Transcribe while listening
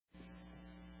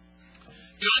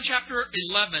John chapter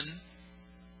 11,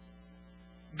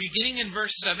 beginning in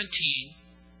verse 17,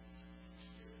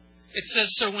 it says,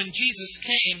 "So when Jesus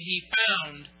came, He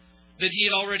found that He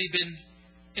had already been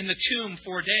in the tomb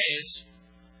 4 days.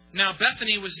 Now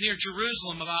Bethany was near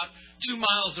Jerusalem, about 2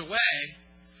 miles away,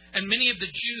 and many of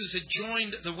the Jews had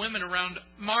joined the women around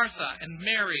Martha and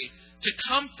Mary to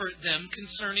comfort them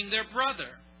concerning their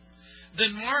brother.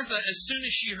 Then Martha, as soon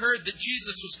as she heard that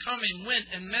Jesus was coming, went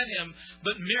and met Him,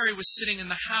 but Mary was sitting in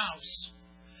the house.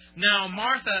 Now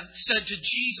Martha said to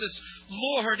Jesus,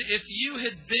 'Lord, if you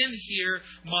had been here,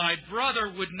 my brother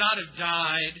would not have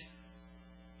died.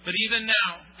 But even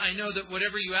now, I know that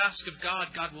whatever you ask of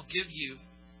God, God will give you.'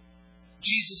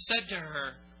 Jesus said to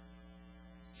her,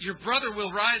 'Your brother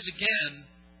will rise again.'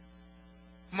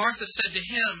 Martha said to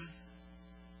Him,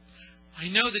 'I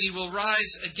know that he will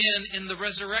rise again in the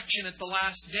resurrection at the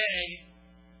last day.'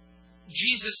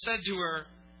 Jesus said to her,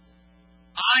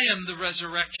 'I am the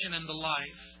resurrection and the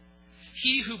life.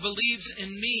 He who believes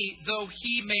in me, though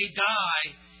he may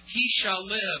die, he shall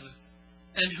live.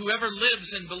 And whoever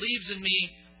lives and believes in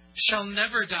me shall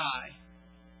never die.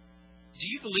 Do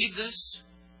you believe this?'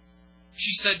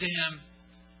 She said to Him,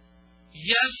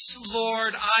 'Yes,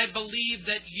 Lord, I believe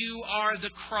that you are the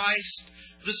Christ,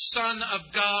 the Son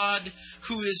of God,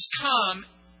 who is come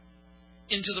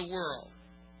into the world.'"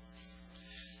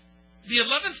 The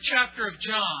 11th chapter of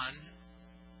John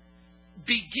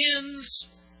begins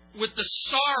with the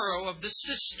sorrow of the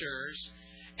sisters,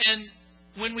 and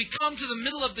when we come to the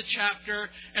middle of the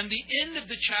chapter and the end of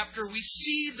the chapter, we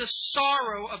see the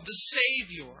sorrow of the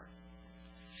Savior.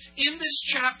 In this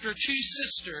chapter, 2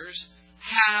 sisters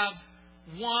have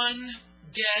one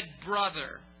dead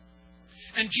brother.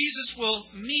 And Jesus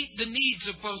will meet the needs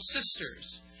of both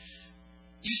sisters.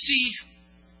 You see,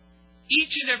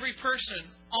 each and every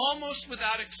person, almost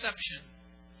without exception,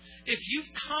 if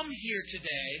you've come here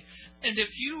today, and if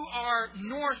you are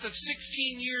north of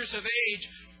 16 years of age,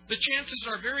 the chances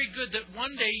are very good that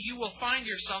one day you will find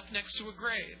yourself next to a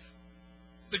grave.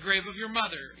 The grave of your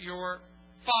mother, your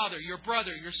father, your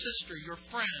brother, your sister, your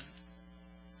friend.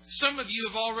 Some of you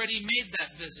have already made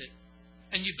that visit,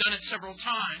 and you've done it several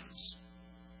times.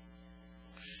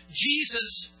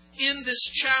 Jesus, in this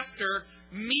chapter,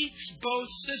 meets both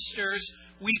sisters.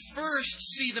 We first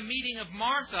see the meeting of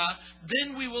Martha,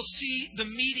 then we will see the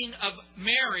meeting of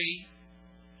Mary.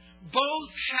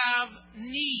 Both have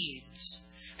needs,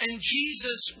 and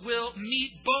Jesus will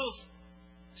meet both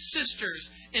sisters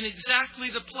in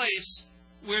exactly the place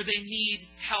where they need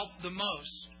help the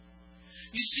most.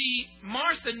 You see,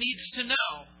 Martha needs to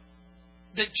know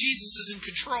that Jesus is in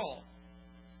control.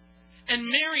 And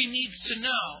Mary needs to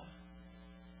know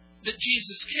that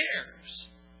Jesus cares.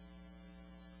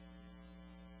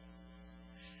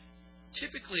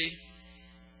 Typically,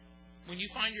 when you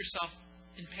find yourself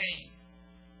in pain,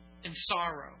 in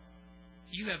sorrow,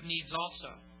 you have needs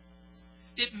also.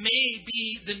 It may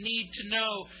be the need to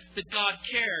know that God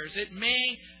cares. It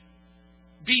may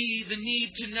be the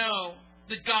need to know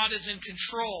that God is in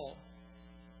control.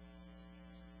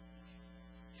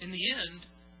 In the end,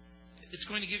 it's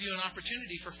going to give you an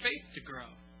opportunity for faith to grow.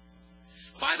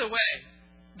 By the way,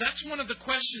 that's one of the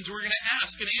questions we're going to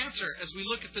ask and answer as we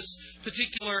look at this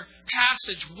particular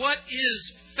passage. What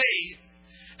is faith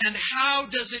and how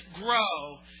does it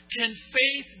grow? Can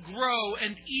faith grow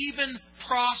and even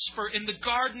prosper in the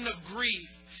garden of grief,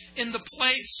 in the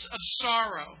place of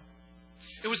sorrow?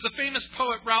 It was the famous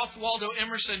poet Ralph Waldo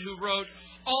Emerson who wrote,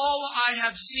 "All I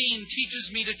have seen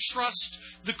teaches me to trust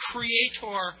the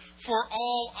Creator for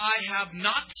all I have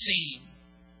not seen."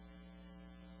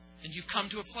 And you've come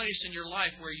to a place in your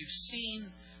life where you've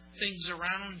seen things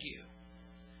around you.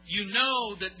 You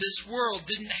know that this world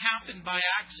didn't happen by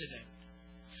accident.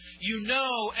 You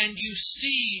know and you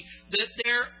see that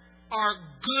there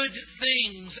are good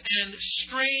things and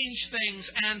strange things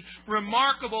and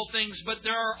remarkable things, but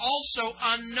there are also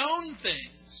unknown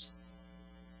things.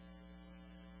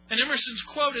 And Emerson's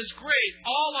quote is great.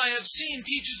 "All I have seen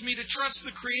teaches me to trust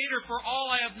the Creator for all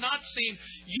I have not seen."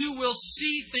 You will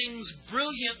see things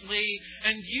brilliantly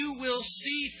and you will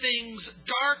see things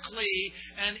darkly.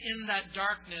 And in that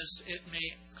darkness, it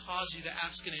may cause you to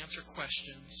ask and answer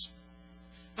questions.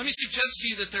 Let me suggest to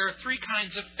you that there are 3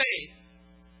 kinds of faith.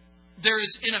 There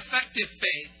is ineffective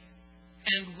faith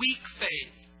and weak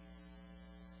faith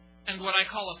and what I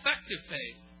call effective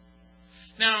faith.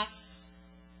 Now,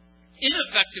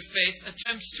 ineffective faith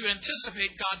attempts to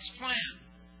anticipate God's plan.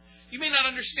 You may not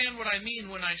understand what I mean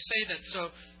when I say that,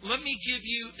 so let me give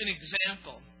you an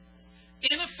example.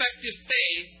 Ineffective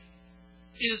faith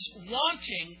is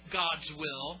wanting God's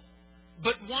will,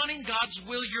 but wanting God's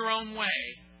will your own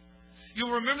way.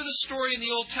 You'll remember the story in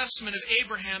the Old Testament of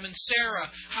Abraham and Sarah,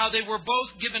 how they were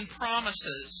both given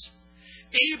promises.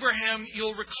 Abraham,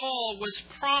 you'll recall, was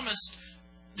promised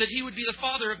that he would be the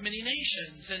father of many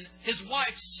nations. And his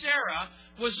wife, Sarah,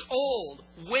 was old,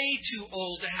 way too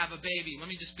old to have a baby. Let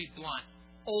me just be blunt.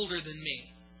 Older than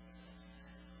me.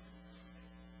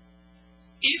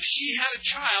 If she had a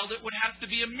child, it would have to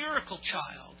be a miracle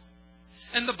child.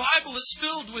 And the Bible is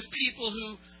filled with people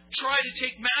who try to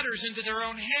take matters into their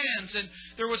own hands. And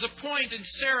there was a point in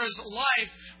Sarah's life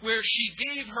where she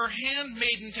gave her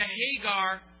handmaiden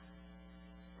Hagar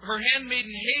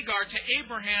to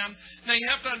Abraham. Now you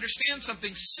have to understand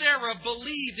something. Sarah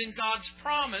believed in God's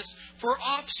promise for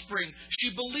offspring. She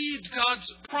believed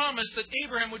God's promise that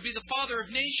Abraham would be the father of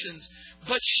nations.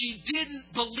 But she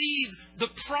didn't believe the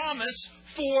promise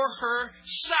for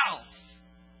herself.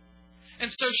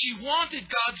 And so she wanted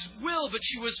God's will, but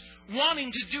she was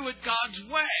wanting to do it God's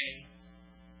way.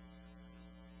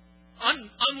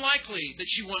 Unlikely that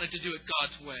she wanted to do it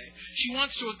God's way. She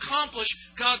wants to accomplish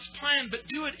God's plan, but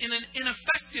do it in an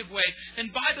ineffective way.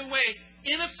 And by the way,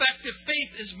 ineffective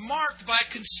faith is marked by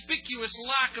a conspicuous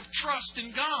lack of trust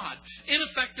in God.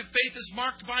 Ineffective faith is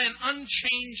marked by an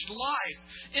unchanged life.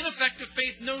 Ineffective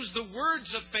faith knows the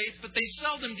words of faith, but they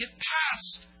seldom get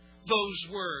past those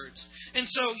words. And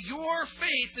so your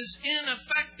faith is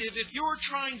ineffective if you're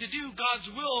trying to do God's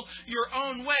will your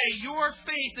own way. Your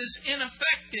faith is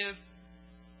ineffective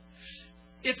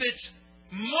if it's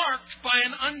marked by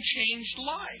an unchanged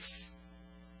life.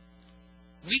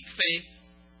 Weak faith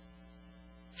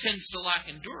tends to lack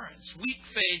endurance. Weak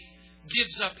faith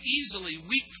gives up easily.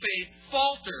 Weak faith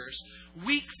falters.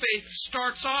 Weak faith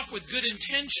starts off with good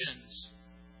intentions,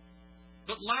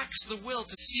 but lacks the will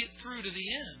to see it through to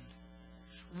the end.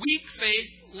 Weak faith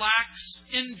lacks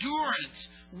endurance.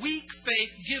 Weak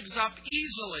faith gives up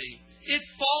easily. It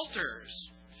falters.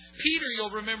 Peter,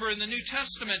 you'll remember in the New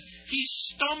Testament, he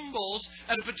stumbles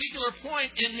at a particular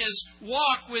point in his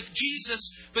walk with Jesus,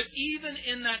 but even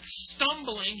in that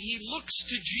stumbling, he looks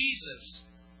to Jesus.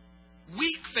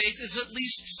 Weak faith is at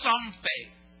least some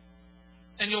faith.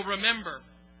 And you'll remember,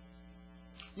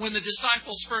 when the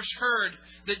disciples first heard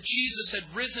that Jesus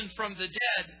had risen from the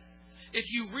dead, if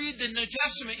you read the New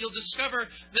Testament, you'll discover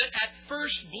that at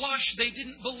first blush, they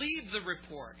didn't believe the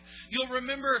report. You'll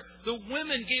remember the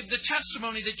women gave the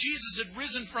testimony that Jesus had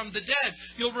risen from the dead.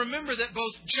 You'll remember that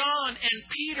both John and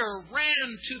Peter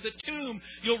ran to the tomb.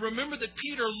 You'll remember that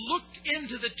Peter looked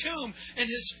into the tomb, and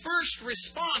his first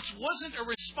response wasn't a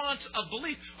response of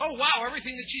belief. Oh, wow,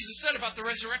 everything that Jesus said about the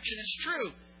resurrection is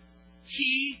true.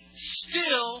 He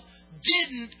still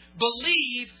didn't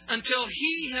believe until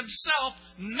he himself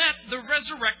met the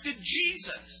resurrected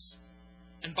Jesus.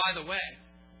 And by the way,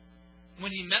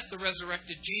 when he met the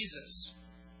resurrected Jesus,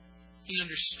 he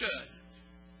understood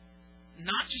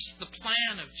not just the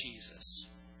plan of Jesus,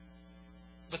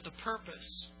 but the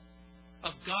purpose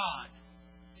of God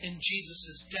in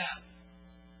Jesus' death.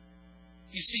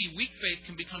 You see, weak faith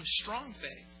can become strong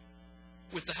faith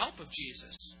with the help of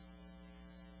Jesus.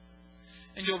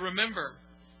 And you'll remember,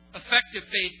 effective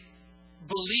faith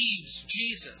believes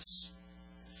Jesus.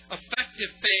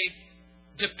 Effective faith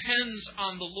depends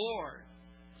on the Lord.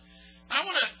 I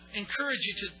want to encourage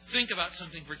you to think about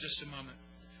something for just a moment.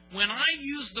 When I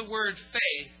use the word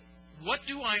faith, what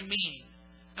do I mean?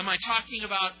 Am I talking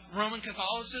about Roman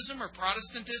Catholicism or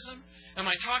Protestantism? Am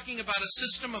I talking about a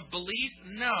system of belief?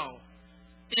 No.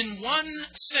 In one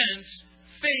sense,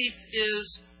 faith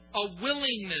is a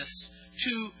willingness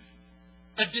to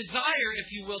a desire,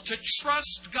 if you will, to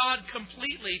trust God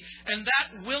completely. And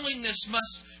that willingness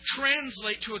must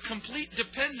translate to a complete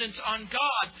dependence on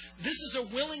God. This is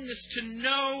a willingness to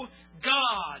know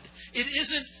God. It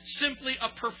isn't simply a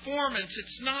performance.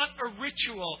 It's not a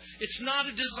ritual. It's not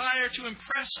a desire to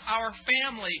impress our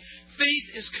family.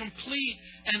 Faith is complete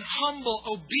and humble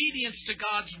obedience to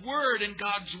God's Word and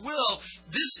God's will.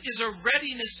 This is a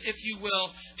readiness, if you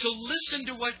will, to listen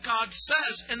to what God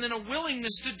says and then a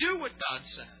willingness to do what God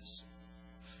says.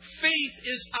 Faith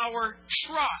is our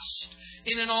trust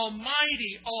in an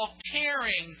almighty,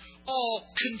 all-caring,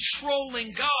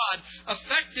 all-controlling God.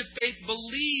 Effective faith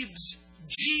believes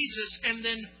Jesus and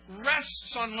then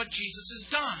rests on what Jesus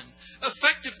has done.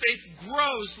 Effective faith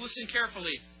grows, listen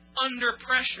carefully, under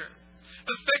pressure.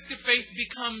 Effective faith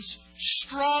becomes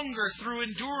stronger through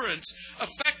endurance.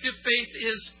 Effective faith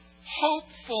is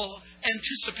hopeful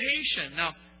anticipation.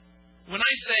 Now, when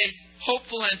I say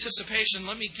hopeful anticipation,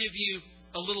 let me give you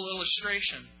a little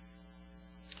illustration.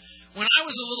 When I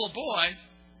was a little boy,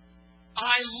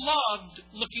 I loved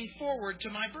looking forward to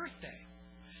my birthday.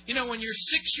 You know, when you're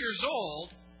 6 years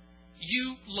old,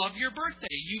 you love your birthday.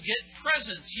 You get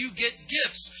presents. You get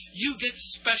gifts. You get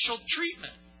special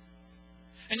treatment.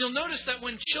 And you'll notice that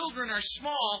when children are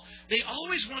small, they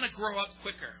always want to grow up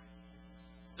quicker.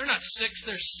 They're not 6,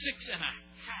 they're 6 and a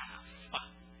half.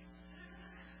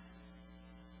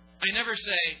 I never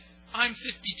say, I'm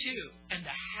 52 and a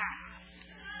half.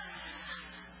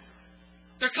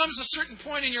 There comes a certain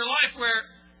point in your life where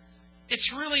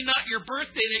it's really not your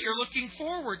birthday that you're looking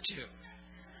forward to.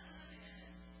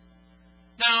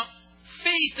 Now,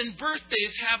 faith and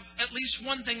birthdays have at least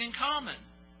one thing in common.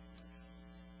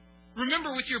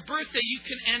 Remember, with your birthday, you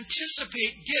can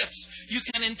anticipate gifts. You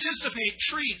can anticipate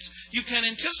treats. You can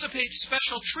anticipate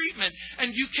special treatment.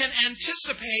 And you can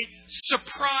anticipate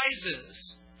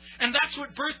surprises. And that's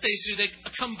what birthdays do. They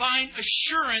combine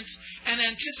assurance and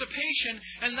anticipation.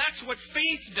 And that's what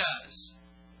faith does.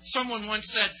 Someone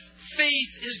once said, faith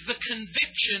is the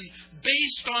conviction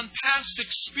based on past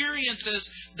experiences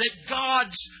that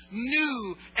God's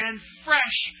new and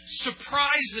fresh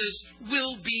surprises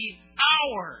will be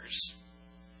ours.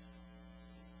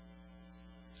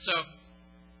 So,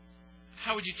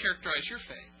 how would you characterize your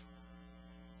faith?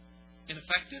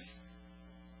 Ineffective?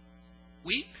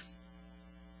 Weak?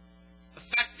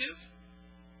 Effective?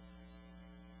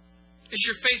 Is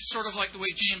your faith sort of like the way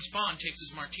James Bond takes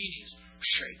his martinis?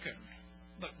 Shaken,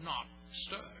 but not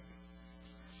stirred.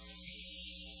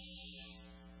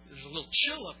 There's a little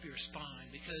chill up your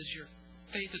spine because your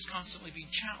faith is constantly being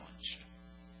challenged,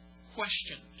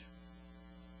 questioned.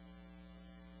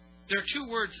 There are two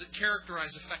words that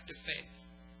characterize effective faith.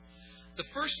 The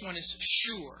first one is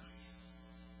sure.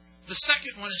 The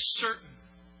second one is certain.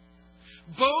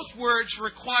 Both words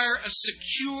require a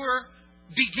secure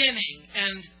beginning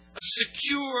and a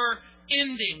secure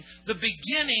ending. The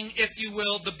beginning, if you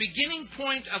will, the beginning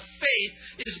point of faith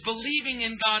is believing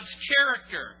in God's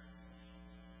character.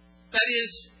 That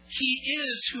is, He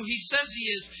is who He says He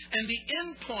is. And the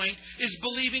end point is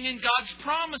believing in God's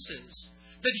promises.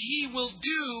 That He will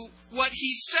do what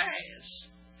He says.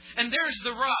 And there's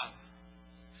the rub.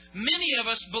 Many of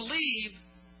us believe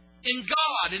in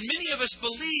God. And many of us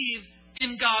believe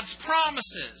in God's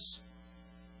promises.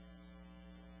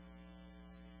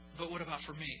 But what about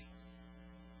for me?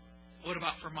 What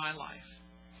about for my life?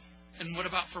 And what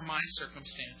about for my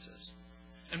circumstances?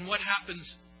 And what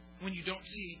happens when you don't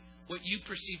see what you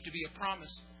perceive to be a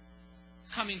promise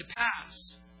coming to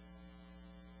pass?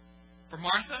 For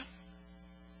Martha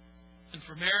and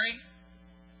for Mary,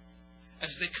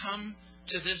 as they come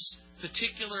to this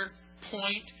particular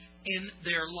point in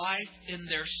their life, in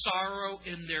their sorrow,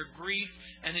 in their grief,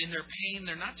 and in their pain,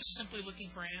 they're not just simply looking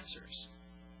for answers,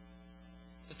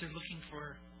 but they're looking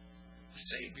for a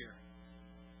Savior.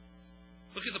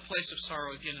 Look at the place of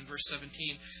sorrow again in verse 17.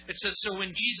 It says, so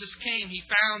when Jesus came, He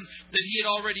found that He had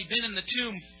already been in the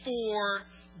tomb 4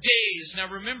 days.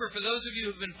 Now remember, for those of you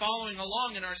who have been following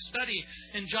along in our study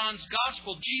in John's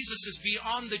Gospel, Jesus is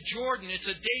beyond the Jordan. It's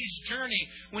a day's journey.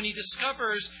 When He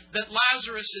discovers that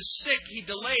Lazarus is sick, He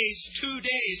delays 2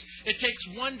 days. It takes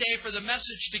 1 day for the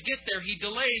message to get there. He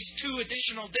delays 2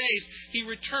 additional days. He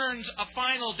returns a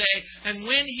final day. And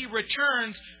when He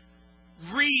returns,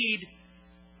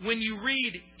 when you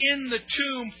read in the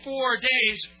tomb 4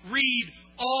 days, read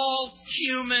all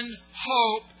human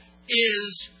hope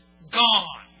is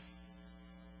gone.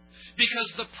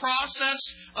 Because the process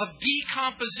of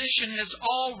decomposition has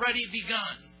already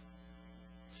begun.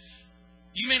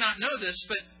 You may not know this,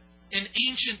 but in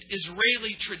ancient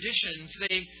Israeli traditions,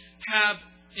 they have,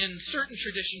 in certain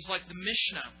traditions like the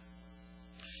Mishnah,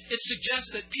 it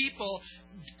suggests that people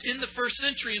in the first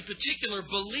century in particular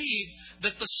believed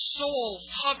that the soul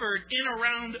hovered in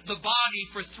around the body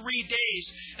for 3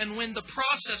 days. And when the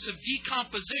process of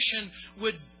decomposition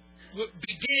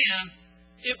began,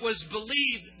 it was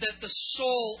believed that the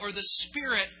soul or the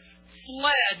spirit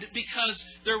fled because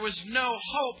there was no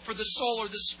hope for the soul or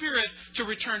the spirit to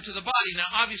return to the body. Now,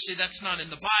 obviously, that's not in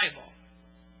the Bible.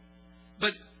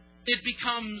 But it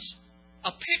becomes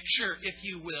a picture, if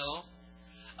you will,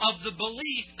 of the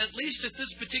belief, at least at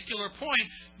this particular point,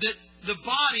 that the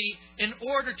body, in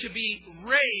order to be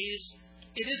raised,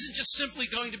 it isn't just simply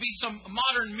going to be some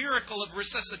modern miracle of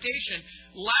resuscitation.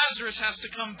 Lazarus has to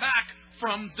come back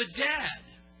from the dead.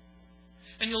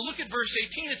 And you'll look at verse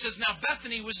 18. It says, now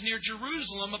Bethany was near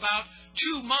Jerusalem, about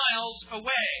 2 miles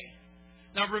away.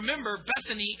 Now remember,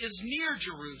 Bethany is near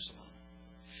Jerusalem.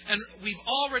 And we've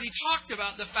already talked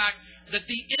about the fact that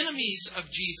the enemies of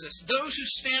Jesus, those who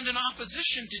stand in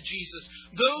opposition to Jesus,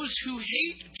 those who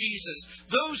hate Jesus,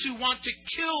 those who want to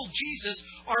kill Jesus,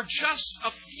 are just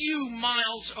a few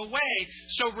miles away.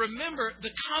 So remember,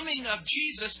 the coming of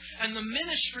Jesus and the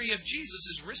ministry of Jesus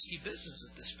is risky business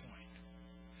at this point.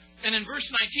 And in verse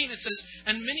 19 it says,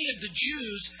 and many of the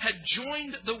Jews had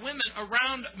joined the women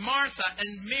around Martha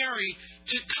and Mary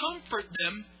to comfort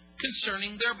them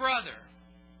concerning their brother.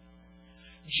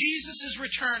 Jesus is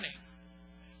returning.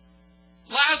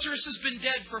 Lazarus has been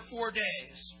dead for 4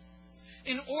 days.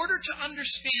 In order to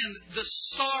understand the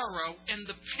sorrow and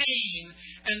the pain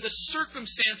and the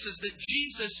circumstances that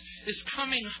Jesus is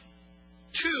coming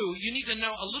to, you need to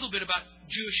know a little bit about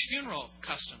Jewish funeral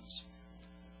customs.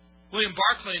 William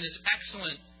Barclay, in his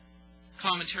excellent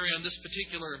commentary on this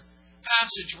particular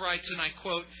passage, writes, and I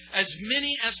quote, as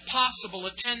many as possible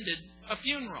attended a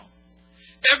funeral.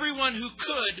 Everyone who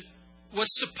could was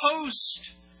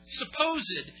supposed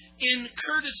in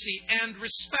courtesy and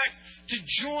respect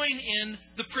to join in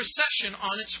the procession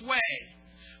on its way.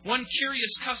 One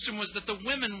curious custom was that the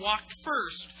women walked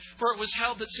first, for it was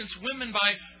held that since women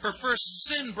by her first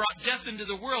sin brought death into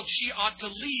the world, she ought to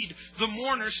lead the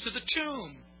mourners to the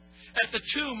tomb. At the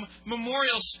tomb,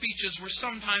 memorial speeches were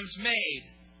sometimes made.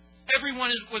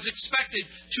 Everyone was expected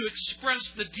to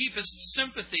express the deepest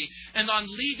sympathy, and on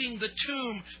leaving the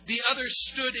tomb, the others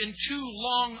stood in 2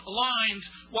 long lines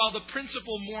while the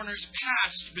principal mourners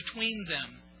passed between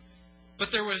them.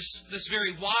 But there was this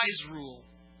very wise rule.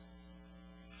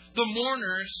 The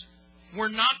mourners were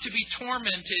not to be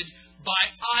tormented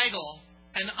by idle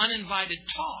and uninvited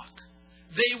talk.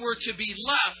 They were to be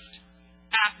left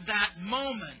at that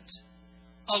moment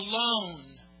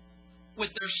alone with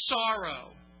their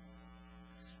sorrow.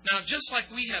 Now, just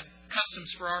like we have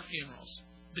customs for our funerals,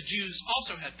 the Jews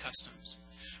also had customs.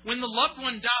 When the loved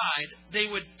one died, they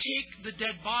would take the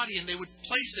dead body and they would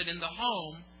place it in the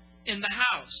home, in the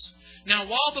house. Now,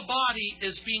 while the body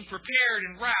is being prepared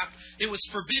and wrapped, it was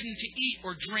forbidden to eat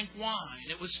or drink wine.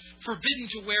 It was forbidden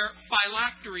to wear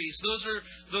phylacteries. Those are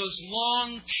those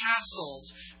long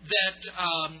tassels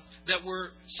that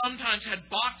were sometimes had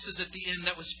boxes at the end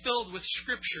that was filled with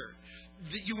Scripture.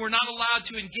 You were not allowed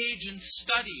to engage in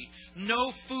study.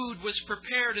 No food was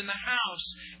prepared in the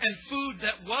house, and food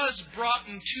that was brought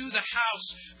into the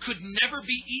house could never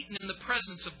be eaten in the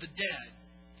presence of the dead.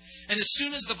 And as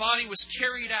soon as the body was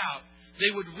carried out, they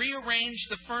would rearrange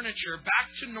the furniture back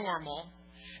to normal,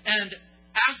 and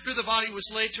after the body was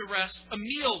laid to rest, a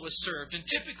meal was served. And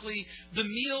typically, the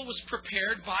meal was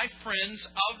prepared by friends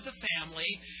of the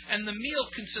family, and the meal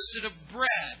consisted of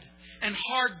bread and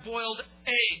hard-boiled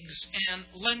eggs and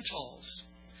lentils.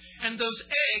 And those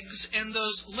eggs and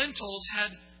those lentils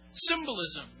had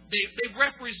symbolism. They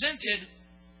represented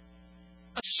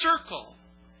a circle.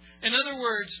 In other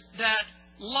words, that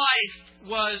life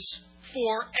was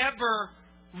forever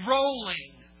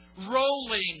rolling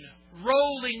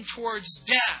towards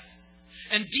death.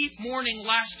 And deep mourning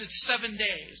lasted 7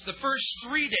 days. The first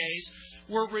 3 days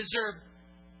were reserved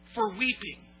for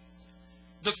weeping.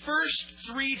 The first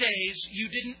 3 days, you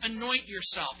didn't anoint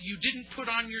yourself. You didn't put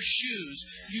on your shoes.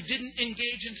 You didn't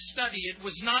engage in study. It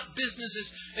was not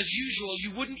business as usual.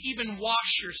 You wouldn't even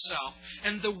wash yourself.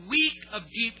 And the week of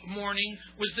deep mourning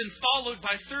was then followed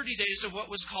by 30 days of what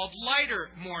was called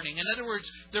lighter mourning. In other words,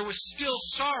 there was still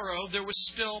sorrow. There was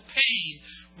still pain.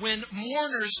 When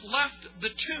mourners left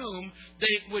the tomb,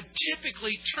 they would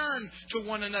typically turn to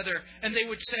one another and they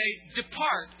would say,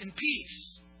 "Depart in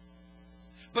peace."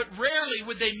 But rarely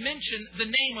would they mention the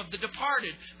name of the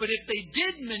departed. But if they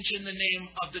did mention the name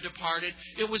of the departed,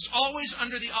 it was always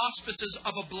under the auspices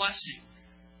of a blessing.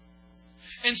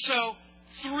 And so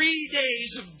 3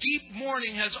 days of deep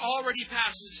mourning has already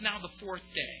passed. It's now the 4th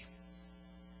day.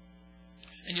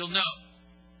 And you'll note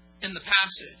in the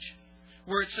passage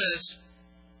where it says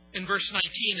in verse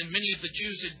 19, and many of the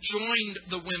Jews had joined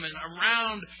the women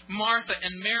around Martha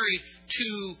and Mary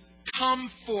to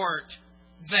comfort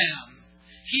them.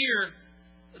 Here,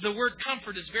 the word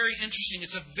comfort is very interesting.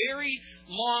 It's a very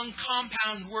long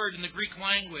compound word in the Greek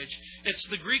language. It's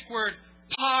the Greek word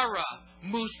para,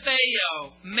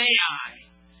 mutheo, mei.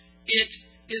 It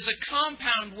is a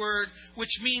compound word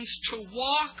which means to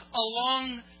walk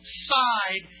alongside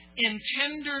in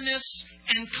tenderness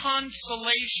and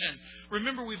consolation.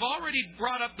 Remember, we've already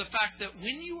brought up the fact that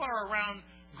when you are around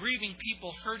grieving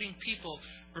people, hurting people,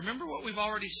 remember what we've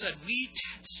already said. We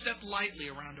step lightly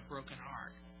around a broken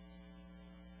heart.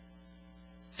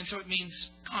 And so it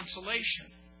means consolation.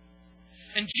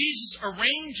 And Jesus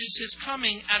arranges His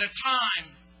coming at a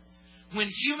time when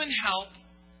human help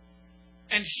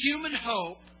and human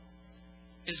hope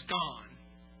is gone.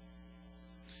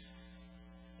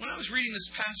 When I was reading this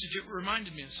passage, it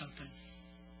reminded me of something.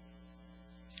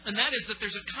 And that is that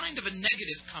there's a kind of a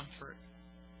negative comfort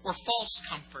or false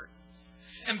comfort.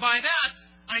 And by that,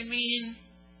 I mean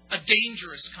a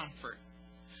dangerous comfort.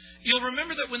 You'll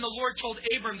remember that when the Lord told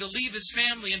Abram to leave his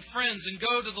family and friends and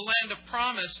go to the land of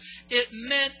promise, it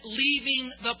meant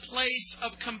leaving the place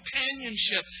of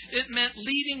companionship. It meant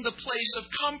leaving the place of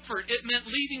comfort. It meant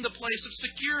leaving the place of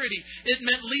security. It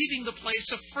meant leaving the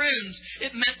place of friends.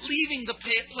 It meant leaving the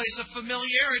place of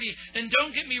familiarity. And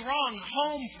don't get me wrong,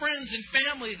 home, friends, and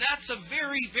family, that's a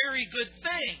very, very good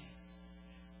thing.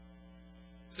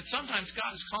 But sometimes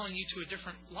God is calling you to a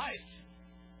different life,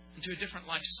 and to a different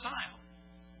lifestyle.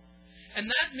 And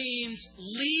that means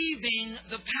leaving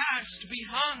the past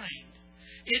behind.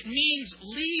 It means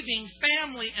leaving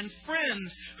family and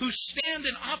friends who stand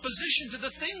in opposition to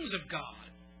the things of God.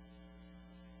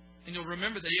 And you'll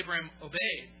remember that Abraham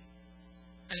obeyed.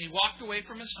 And he walked away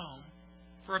from his home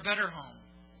for a better home.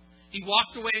 He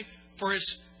walked away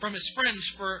from his friends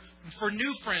for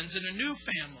new friends and a new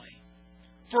family.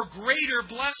 For greater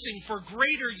blessing, for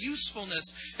greater usefulness.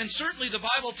 And certainly the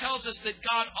Bible tells us that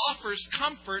God offers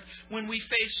comfort when we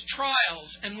face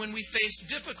trials and when we face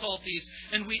difficulties.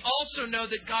 And we also know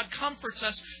that God comforts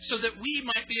us so that we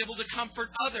might be able to comfort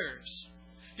others.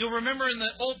 You'll remember in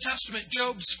the Old Testament,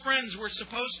 Job's friends were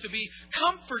supposed to be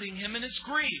comforting him in his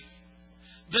grief.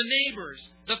 The neighbors,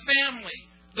 the family,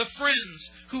 the friends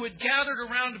who had gathered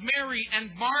around Mary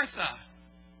and Martha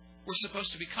were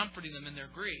supposed to be comforting them in their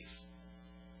grief.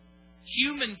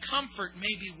 Human comfort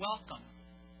may be welcome,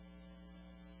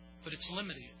 but it's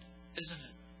limited, isn't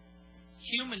it?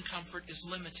 Human comfort is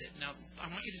limited. Now, I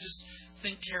want you to just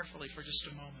think carefully for just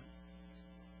a moment.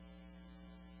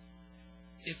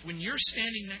 If when you're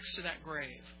standing next to that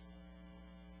grave,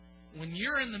 when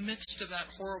you're in the midst of that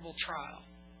horrible trial,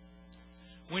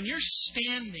 when you're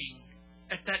standing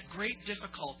at that great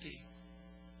difficulty,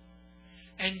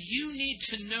 and you need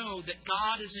to know that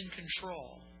God is in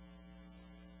control,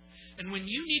 and when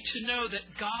you need to know that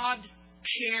God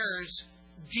cares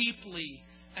deeply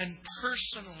and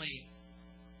personally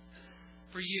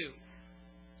for you,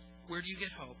 where do you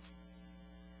get hope?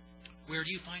 Where do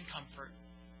you find comfort?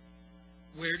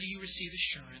 Where do you receive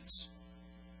assurance?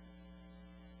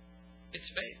 It's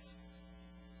faith.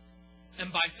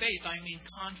 And by faith, I mean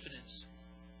confidence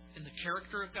in the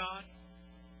character of God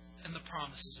and the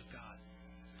promises of God.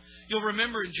 You'll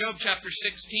remember in Job chapter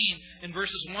 16, in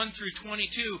verses 1 through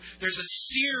 22, there's a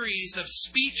series of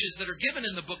speeches that are given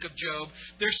in the book of Job.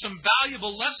 There's some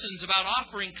valuable lessons about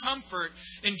offering comfort.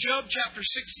 In Job chapter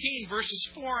 16, verses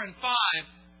 4 and 5,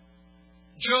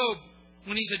 Job,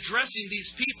 when he's addressing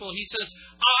these people, he says,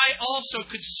 I also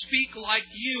could speak like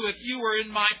you if you were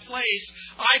in my place.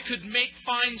 I could make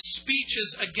fine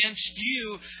speeches against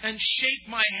you and shake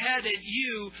my head at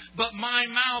you, but my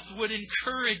mouth would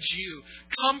encourage you.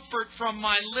 Comfort from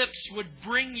my lips would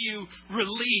bring you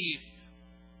relief.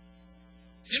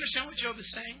 Do you understand what Job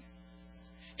is saying?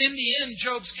 In the end,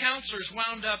 Job's counselors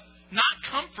wound up not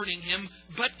comforting him,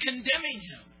 but condemning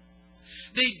him.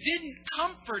 They didn't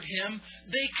comfort him,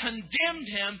 they condemned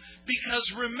him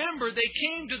because, remember, they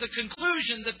came to the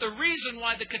conclusion that the reason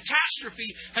why the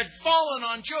catastrophe had fallen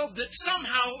on Job, that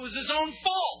somehow it was his own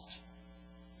fault.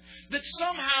 That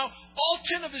somehow all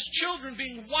 10 of his children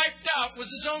being wiped out was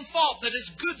his own fault. That his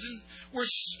goods were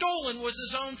stolen was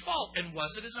his own fault. And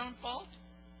was it his own fault?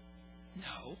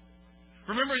 No.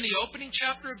 Remember in the opening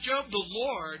chapter of Job, the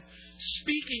Lord,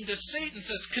 speaking to Satan,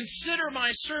 says, consider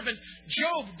my servant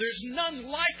Job. There's none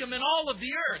like him in all of the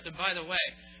earth. And by the way,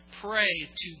 pray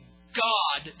to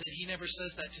God that he never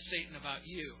says that to Satan about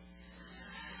you.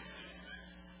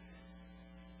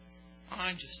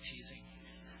 I'm just teasing.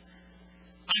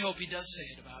 I hope he does say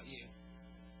it about you.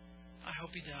 I hope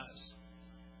he does.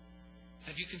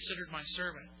 Have you considered my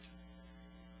servant?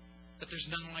 That there's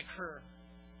none like her.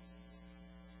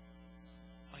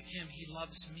 Like him, he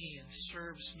loves me and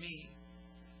serves me.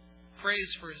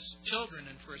 Prays for his children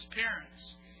and for his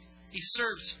parents. He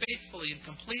serves faithfully and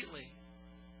completely.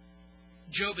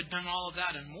 Job had done all of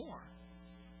that and more.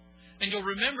 And you'll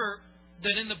remember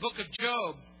that in the book of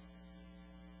Job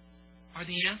are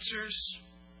the answers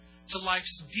to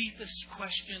life's deepest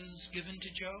questions given to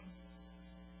Job?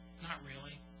 Not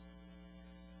really.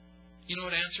 You know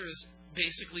what answer is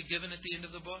basically given at the end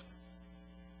of the book?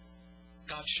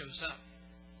 God shows up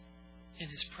in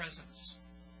His presence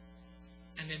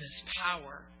and in His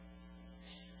power.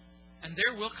 And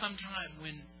there will come time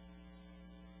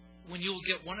when you'll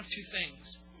get one of two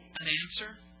things: an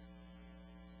answer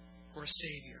or a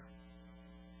Savior.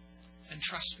 And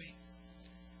trust me,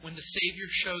 when the Savior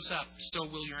shows up, so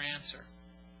will your answer.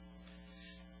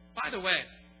 By the way,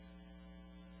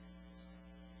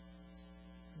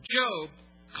 Job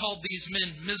called these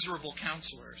men miserable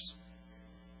counselors.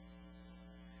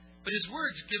 But his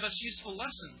words give us useful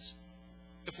lessons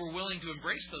if we're willing to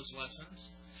embrace those lessons.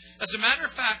 As a matter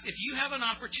of fact, if you have an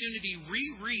opportunity,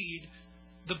 reread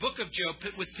the book of Job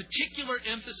with particular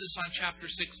emphasis on chapter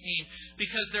 16,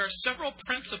 because there are several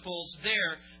principles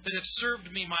there that have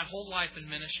served me my whole life in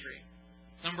ministry.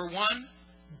 Number one,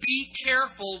 be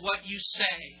careful what you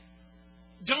say.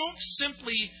 Don't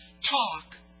simply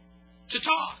talk to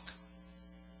talk.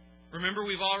 Remember,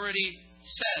 we've already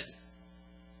said,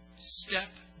 step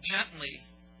gently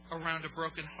around a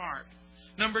broken heart.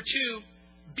 Number two,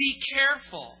 be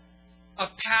careful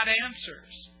of pat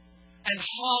answers and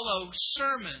hollow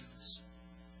sermons.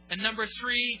 And number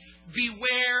three,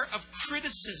 beware of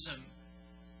criticism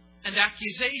and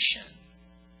accusation.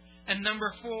 And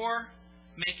number four,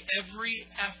 make every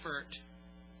effort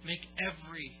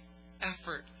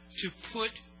to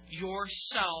put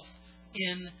yourself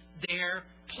in their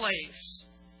place,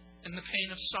 in the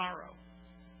pain of sorrow,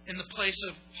 in the place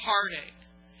of heartache.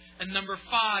 And number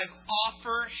five,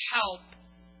 offer help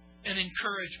and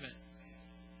encouragement.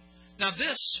 Now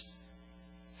this,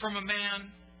 from a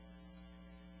man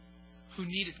who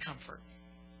needed comfort.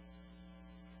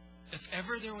 If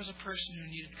ever there was a person who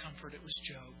needed comfort, it was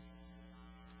Job.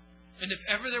 And if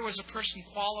ever there was a person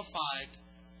qualified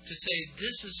to say,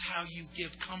 this is how you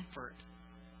give comfort,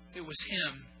 it was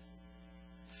him.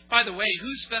 By the way,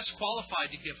 who's best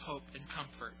qualified to give hope and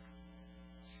comfort?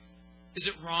 Is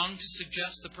it wrong to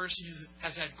suggest the person who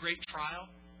has had great trial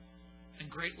and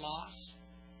great loss?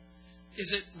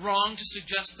 Is it wrong to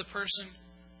suggest the person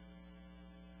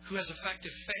who has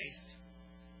effective faith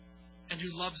and who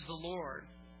loves the Lord?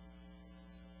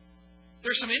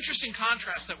 There's some interesting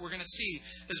contrasts that we're going to see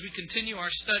as we continue our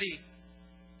study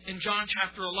in John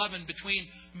chapter 11 between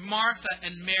Martha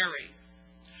and Mary.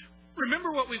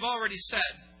 Remember what we've already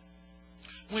said.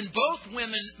 When both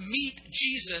women meet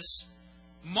Jesus,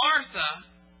 Martha,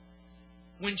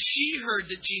 when she heard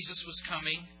that Jesus was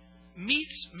coming,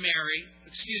 meets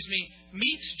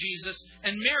Jesus,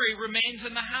 and Mary remains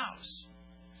in the house.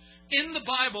 In the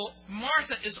Bible,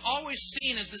 Martha is always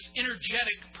seen as this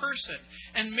energetic person,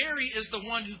 and Mary is the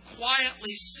one who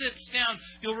quietly sits down.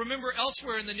 You'll remember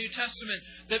elsewhere in the New Testament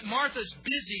that Martha's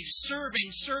busy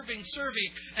serving,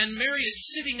 and Mary is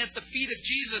sitting at the feet of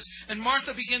Jesus, and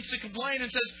Martha begins to complain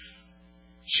and says,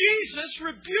 Jesus,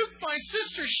 rebuke my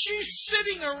sister. She's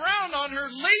sitting around on her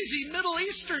lazy Middle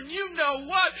Eastern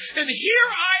you-know-what, and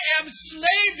here I am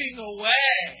slaving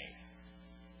away.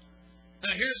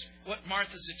 Now here's what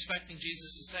Martha's expecting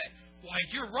Jesus to say. Why,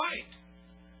 you're right,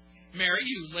 Mary,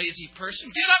 you lazy person.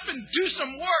 Get up and do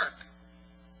some work.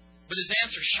 But his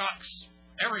answer shocks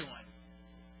everyone.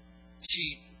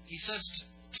 He says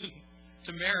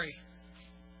to Mary,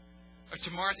 or to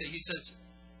Martha, he says,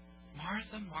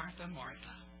 Martha, Martha,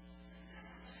 Martha.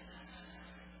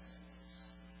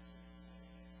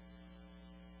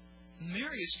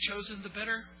 Mary has chosen the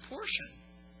better portion.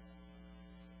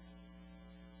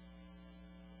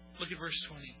 Look at verse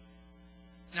 20.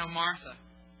 Now Martha,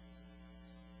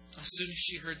 as soon as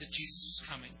she heard that Jesus was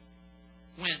coming,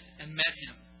 went and met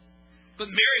him. But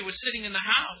Mary was sitting in the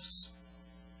house.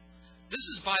 This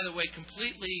is, by the way,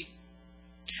 completely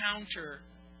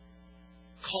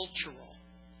counter-cultural.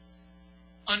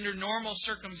 Under normal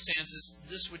circumstances,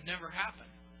 this would never happen.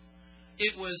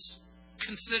 It was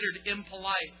considered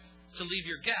impolite to leave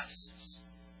your guests.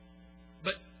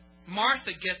 But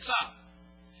Martha gets up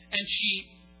and she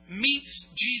meets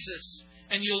Jesus.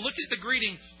 And you'll look at the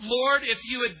greeting, Lord, if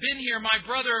you had been here, my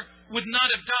brother would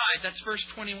not have died. That's verse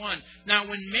 21. Now,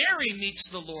 when Mary meets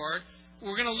the Lord,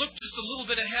 we're going to look just a little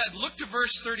bit ahead. Look to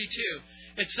verse 32.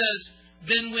 It says,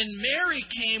 then when Mary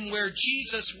came where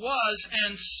Jesus was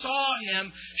and saw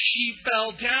him, she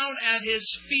fell down at his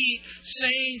feet,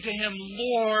 saying to him,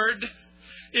 Lord,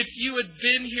 if you had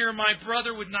been here, my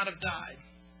brother would not have died.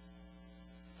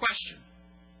 Question.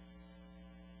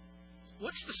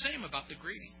 What's the same about the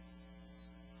greeting?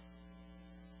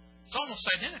 It's almost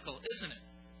identical, isn't it?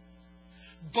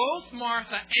 Both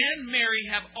Martha and Mary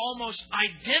have almost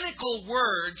identical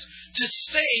words to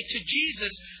say to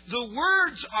Jesus. The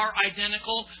words are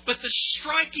identical, but the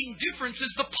striking difference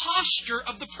is the posture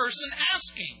of the person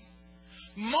asking.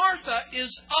 Martha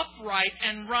is upright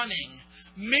and running.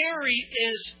 Mary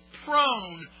is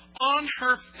prone on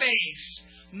her face,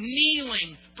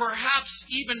 kneeling, perhaps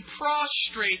even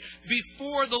prostrate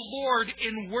before the Lord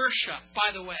in worship.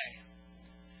 By the way,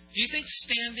 do you think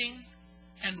standing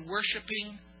and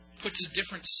worshiping puts a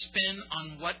different spin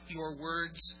on what your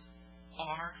words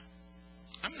are?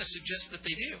 I'm going to suggest that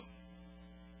they do.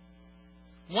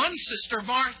 One sister,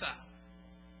 Martha,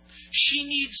 she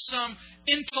needs some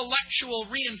intellectual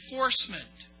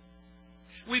reinforcement.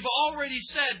 We've already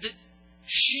said that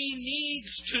She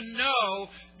needs to know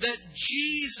that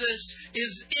Jesus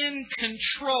is in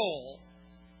control.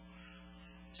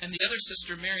 And the other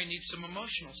sister, Mary, needs some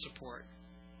emotional support.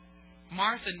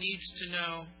 Martha needs to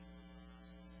know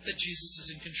that Jesus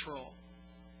is in control.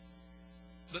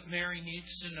 But Mary needs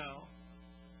to know,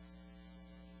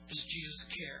 does Jesus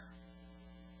care?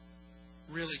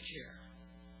 Really care?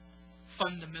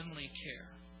 Fundamentally care?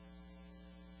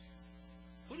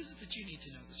 What is it that you need to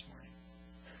know this morning?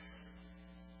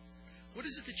 What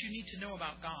is it that you need to know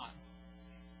about God?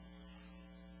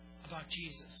 About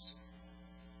Jesus?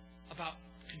 About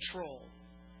control?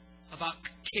 About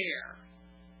care?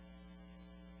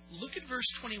 Look at verse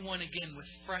 21 again with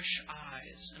fresh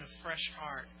eyes and a fresh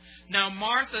heart. Now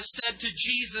Martha said to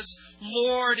Jesus,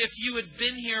 Lord, if you had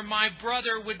been here, my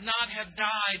brother would not have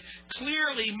died.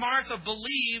 Clearly, Martha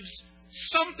believes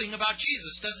something about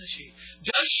Jesus, doesn't she?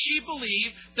 Does she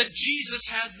believe that Jesus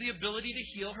has the ability to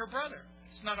heal her brother?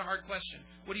 It's not a hard question.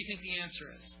 What do you think the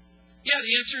answer is? Yeah,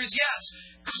 the answer is yes.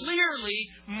 Clearly,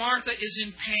 Martha is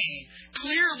in pain.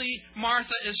 Clearly,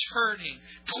 Martha is hurting.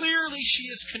 Clearly, she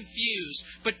is confused.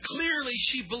 But clearly,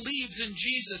 she believes in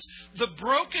Jesus. The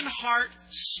broken heart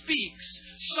speaks,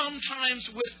 sometimes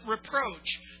with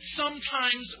reproach,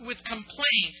 sometimes with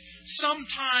complaint,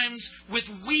 sometimes with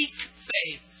weak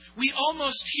faith. We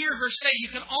almost hear her say, you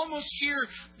can almost hear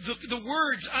the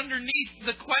words underneath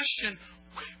the question,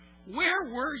 where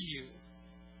were you?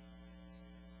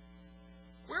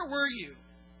 Where were you?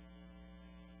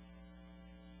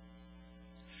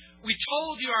 We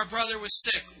told you our brother was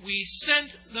sick. We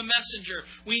sent the messenger.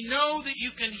 We know that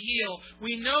you can heal.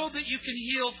 We know that you can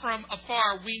heal from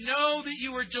afar. We know that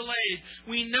you were delayed.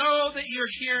 We know that you're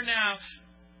here now.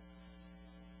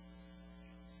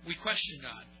 We question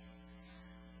God.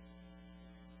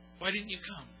 Why didn't you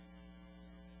come?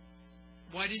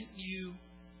 Why didn't you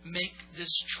make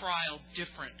this trial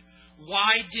different?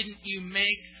 Why didn't you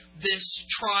make this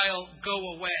trial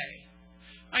go away?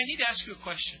 I need to ask you a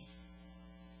question.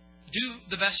 Do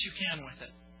the best you can with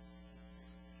it.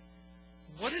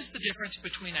 What is the difference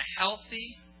between a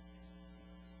healthy,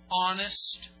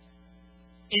 honest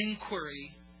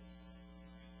inquiry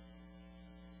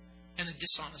and a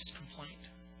dishonest complaint?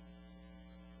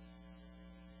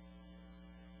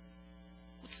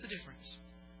 What's the difference?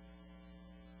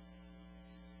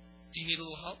 Do you need a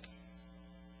little help?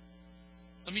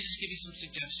 Let me just give you some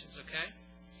suggestions, okay?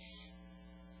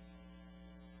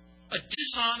 A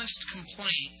dishonest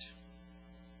complaint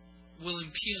will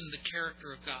impugn the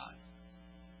character of God.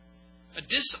 A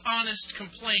dishonest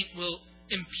complaint will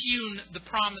impugn the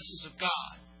promises of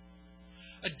God.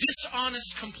 A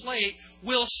dishonest complaint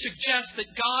will suggest that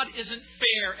God isn't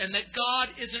fair and that God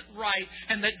isn't right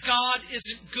and that God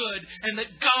isn't good and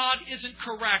that God isn't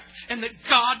correct and that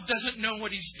God doesn't know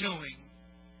what He's doing.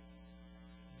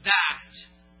 That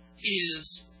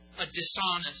is a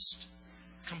dishonest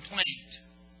complaint.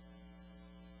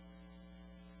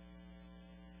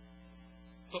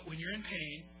 But when you're in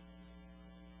pain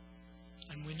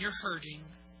and when you're hurting,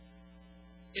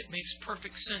 it makes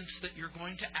perfect sense that you're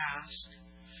going to ask.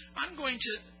 I'm going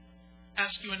to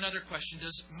ask you another question.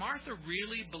 Does Martha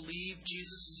really believe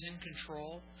Jesus is in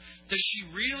control? Does she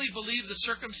really believe the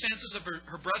circumstances of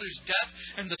her brother's death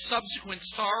and the subsequent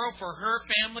sorrow for her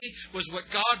family was what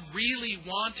God really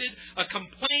wanted? A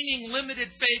complaining, limited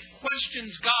faith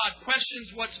questions God,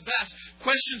 questions what's best,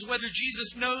 questions whether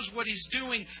Jesus knows what He's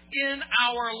doing in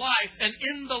our life and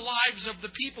in the lives of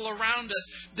the people around us.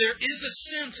 There is a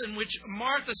sense in which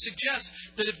Martha suggests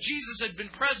that if Jesus had been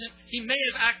present, He may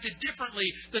have acted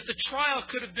differently, that the trial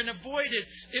could have been avoided.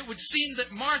 It would seem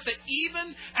that Martha,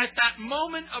 even at that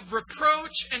moment of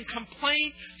reproach and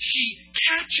complaint, she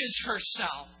catches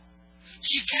herself.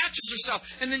 She catches herself,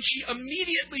 and then she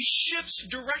immediately shifts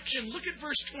direction. Look at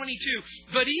verse 22.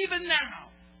 But even now,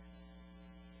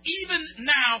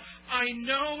 I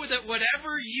know that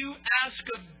whatever you ask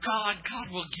of God,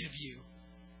 God will give you.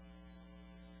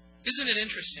 Isn't it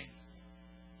interesting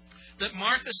that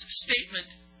Martha's statement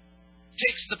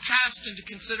takes the past into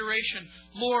consideration,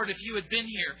 Lord, if you had been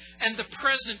here, and the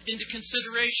present into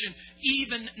consideration,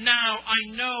 even now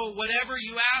I know whatever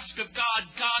you ask of God,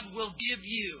 God will give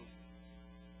you.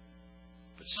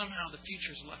 But somehow the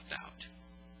future's left out.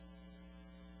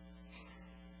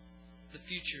 The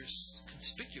future's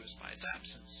conspicuous by its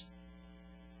absence.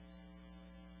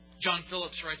 John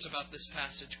Phillips writes about this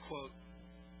passage, quote,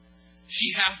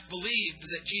 she half believed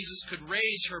that Jesus could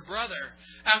raise her brother.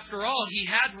 After all, He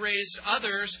had raised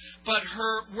others, but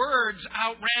her words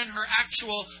outran her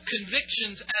actual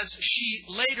convictions, as she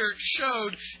later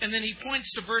showed. And then he points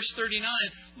to verse 39.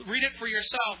 Read it for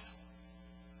yourself.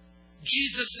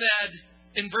 Jesus said,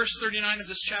 in verse 39 of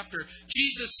this chapter,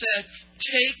 Jesus said,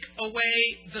 "Take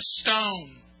away the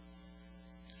stone."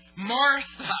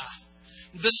 Martha,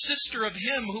 the sister of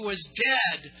him who was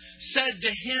dead, said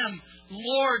to him,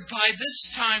 "Lord, by this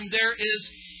time there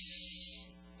is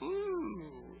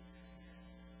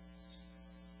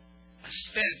a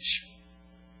stench,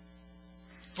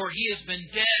 for he has been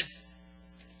dead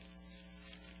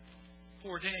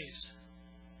 4 days."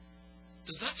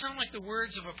 Does that sound like the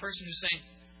words of a person who's saying,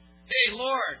 "Hey,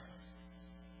 Lord,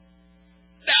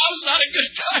 now's not a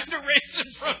good time to raise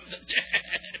him from the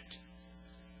dead"?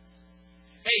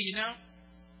 Hey,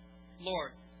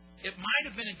 Lord, it might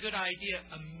have been a good idea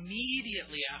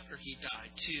immediately after he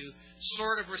died to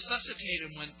sort of resuscitate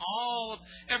him when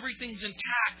everything's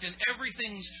intact and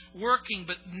everything's working,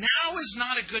 but now is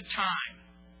not a good time.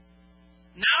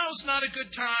 Now's not a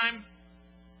good time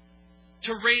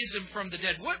to raise him from the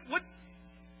dead. What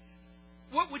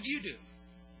would you do?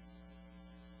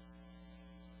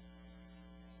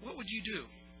 What would you do?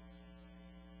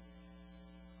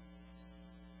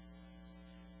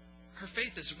 Her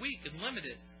faith is weak and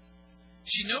limited.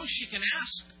 She knows she can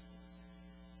ask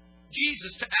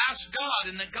Jesus to ask God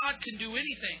and that God can do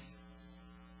anything.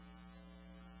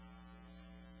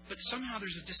 But somehow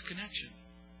there's a disconnection.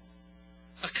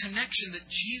 A connection that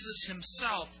Jesus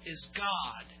himself is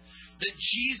God. That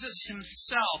Jesus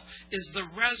himself is the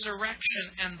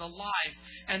resurrection and the life.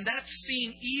 And that's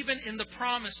seen even in the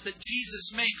promise that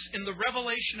Jesus makes in the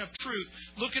revelation of truth.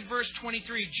 Look at verse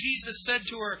 23. Jesus said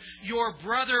to her, "Your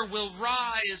brother will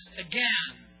rise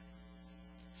again."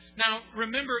 Now,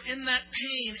 remember, in that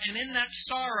pain and in that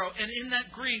sorrow and in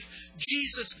that grief,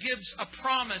 Jesus gives a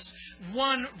promise,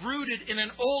 one rooted in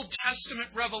an Old Testament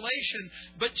revelation.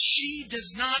 But she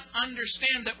does not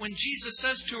understand that when Jesus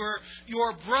says to her,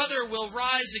 "Your brother will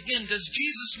rise again," does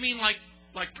Jesus mean like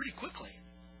pretty quickly?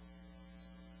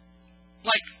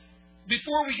 Like,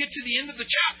 before we get to the end of the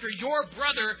chapter, your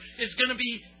brother is going to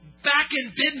be back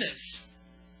in business.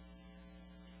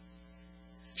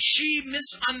 She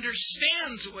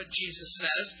misunderstands what Jesus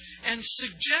says and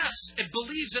suggests, and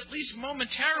believes at least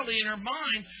momentarily in her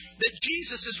mind, that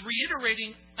Jesus is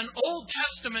reiterating an Old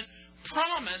Testament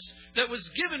promise that was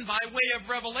given by way of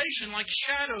revelation. Like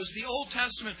shadows, the Old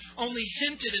Testament only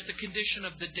hinted at the condition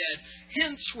of the dead.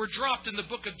 Hints were dropped in the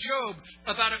book of Job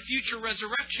about a future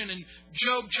resurrection in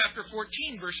Job chapter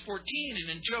 14, verse 14, and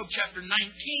in Job chapter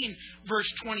 19, verse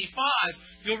 25.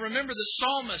 You'll remember the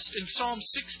psalmist in Psalm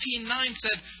 16:9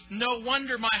 said, "No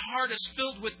wonder my heart is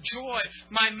filled with joy.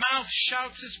 My mouth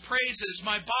shouts his praises.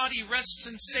 My body rests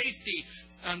in safety."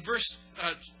 On verse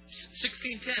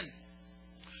 16:10.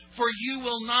 "For you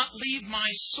will not leave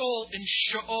my soul in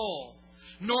Sheol,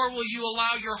 nor will you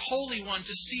allow your Holy One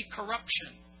to see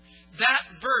corruption."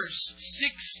 That verse,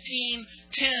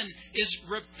 16:10, is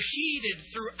repeated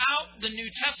throughout the New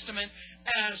Testament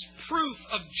as proof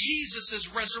of Jesus'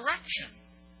 resurrection.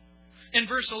 In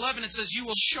verse 11 it says, "You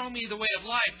will show me the way of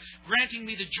life, granting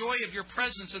me the joy of your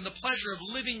presence and the pleasure of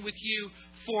living with you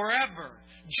forever."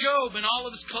 Job, in all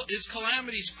of his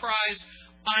calamities, cries,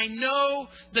 "I know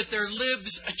that there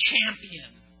lives a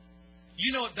champion."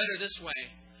 You know it better this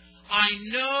way. "I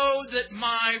know that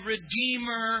my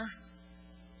Redeemer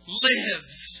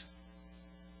lives."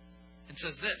 And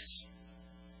says this,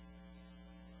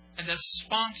 "And as a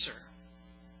sponsor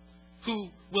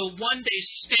who will one day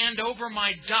stand over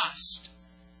my dust,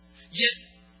 yet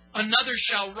another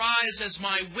shall rise as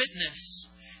my witness,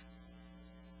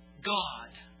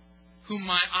 God, whom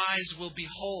my eyes will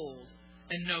behold,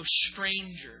 and no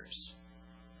strangers."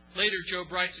 Later,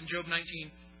 Job writes in Job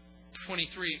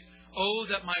 19:23, "Oh,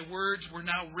 that my words were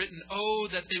now written. Oh,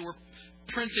 that they were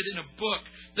printed in a book,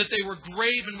 that they were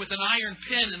graven with an iron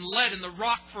pen and lead in the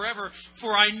rock forever.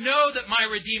 For I know that my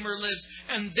Redeemer lives,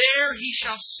 and there he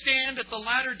shall stand at the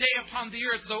latter day upon the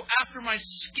earth. Though after my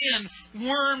skin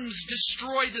worms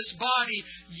destroy this body,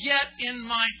 yet in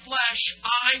my flesh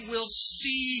I will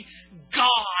see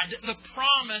God." The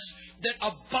promise that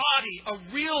a body, a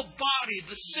real body,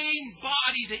 the same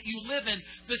body that you live in,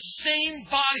 the same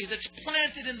body that's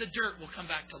planted in the dirt will come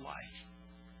back to life.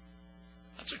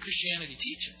 That's what Christianity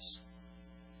teaches.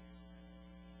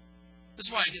 This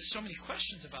is why I get so many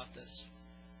questions about this.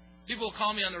 People will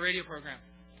call me on the radio program.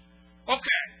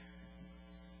 "Okay,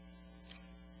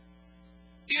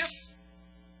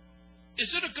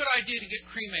 is it a good idea to get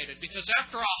cremated? Because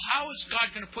after all, how is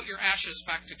God going to put your ashes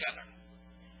back together?"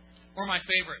 Or my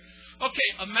favorite,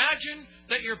 "Okay, imagine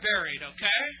that you're buried,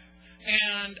 okay?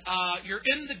 And you're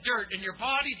in the dirt and your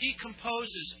body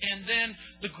decomposes and then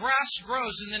the grass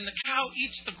grows and then the cow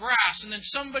eats the grass and then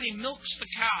somebody milks the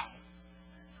cow.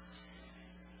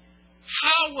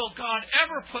 How how will God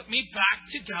ever put me back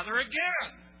together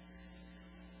again?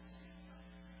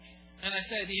 And I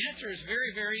say the answer is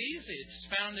very, very easy. It's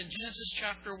found in Genesis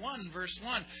chapter 1, verse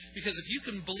 1. Because if you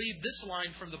can believe this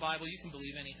line from the Bible, you can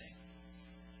believe anything.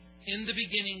 In the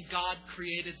beginning, God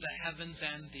created the heavens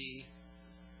and the...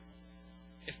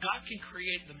 If God can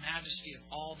create the majesty of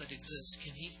all that exists,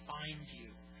 can He find you?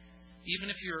 Even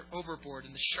if you're overboard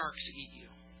and the sharks eat you.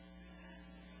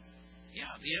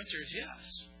 Yeah, the answer is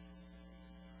yes.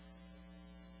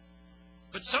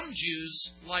 But some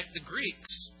Jews, like the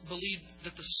Greeks, believed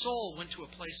that the soul went to a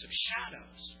place of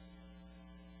shadows.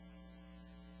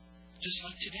 Just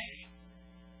like today.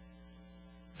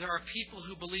 There are people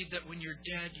who believe that when you're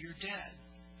dead, you're dead.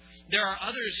 There are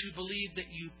others who believe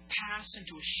that you pass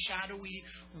into a shadowy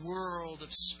world of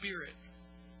spirit.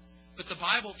 But the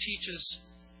Bible teaches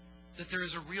that there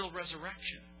is a real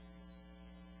resurrection.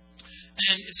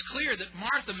 And it's clear that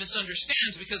Martha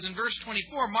misunderstands, because in verse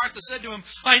 24, Martha said to Him,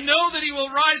 I know that He will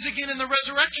rise again in the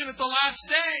resurrection at the last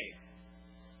day.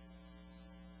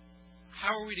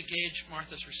 How are we to gauge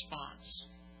Martha's response?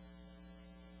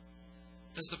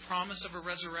 Does the promise of a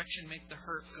resurrection make the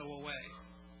hurt go away?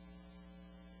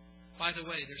 By the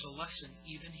way, there's a lesson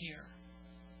even here.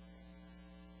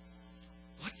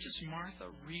 What does Martha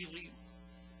really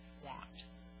want?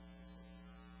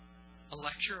 A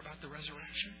lecture about the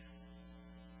resurrection?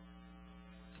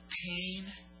 The pain,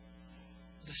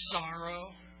 the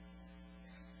sorrow,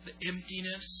 the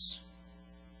emptiness,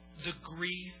 the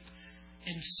grief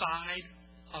inside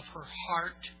of her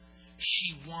heart.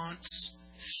 She wants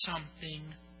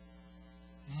something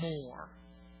more.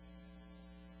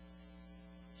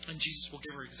 And Jesus will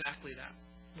give her exactly that.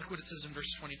 Look what it says in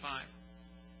verse 25.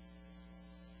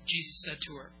 Jesus said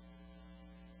to her,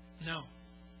 No.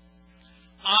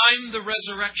 I'm the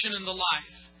resurrection and the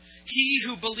life. He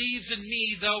who believes in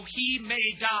me, though he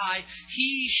may die,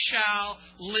 he shall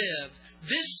live.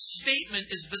 This statement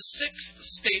is the sixth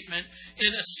statement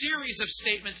in a series of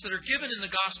statements that are given in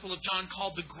the Gospel of John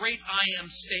called the Great I Am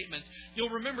statements. You'll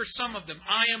remember some of them.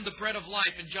 I am the bread of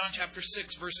life in John chapter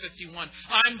 6, verse 51.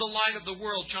 I'm the light of the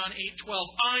world, John 8:12.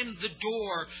 I'm the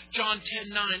door, John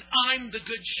 10:9. I'm the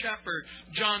good shepherd,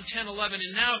 John 10:11.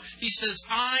 And now he says,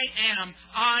 I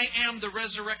am the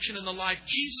resurrection and the life.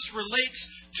 Jesus relates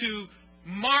to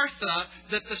Martha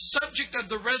that the subject of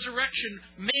the resurrection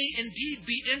may indeed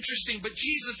be interesting, but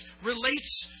Jesus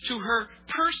relates to her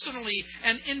personally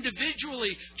and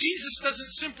individually. Jesus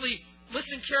doesn't simply,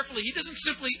 listen carefully, He doesn't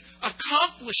simply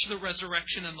accomplish the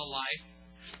resurrection and the life.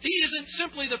 He isn't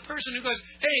simply the person who goes,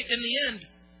 hey, in the end,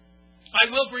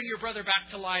 I will bring your brother back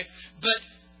to life, but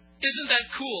isn't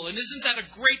that cool? And isn't that a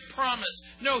great promise?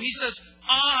 No, He says,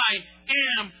 I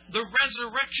am the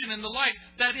resurrection and the life.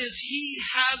 That is, He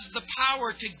has the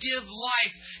power to give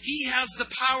life. He has the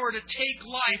power to take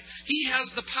life. He has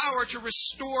the power to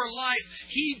restore life.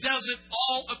 He does it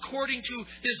all according to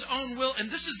His own will.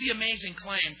 And this is the amazing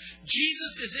claim.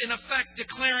 Jesus is in effect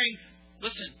declaring,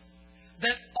 listen,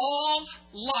 that all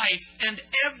life and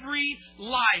every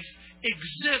life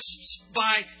exists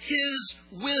by His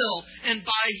will and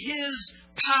by His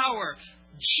power.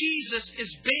 Jesus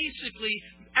is basically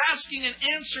asking and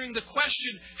answering the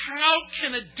question, how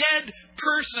can a dead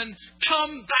person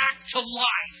come back to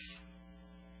life?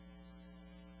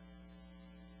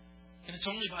 And it's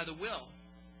only by the will.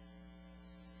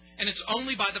 And it's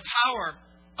only by the power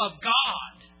of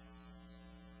God.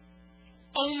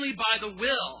 Only by the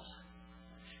will.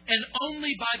 And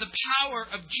only by the power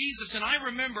of Jesus. And I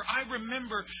remember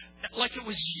like it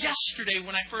was yesterday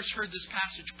when I first heard this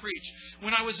passage preached.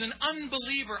 When I was an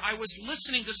unbeliever, I was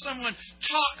listening to someone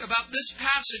talk about this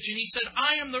passage, and he said,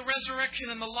 I am the resurrection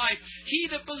and the life. He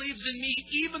that believes in me,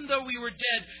 even though we were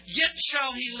dead, yet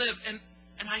shall he live.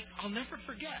 And I'll never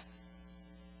forget.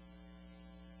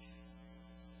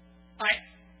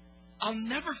 I'll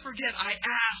never forget, I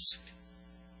asked,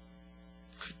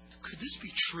 could this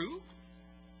be true?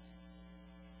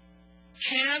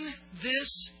 Can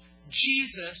this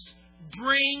Jesus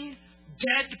bring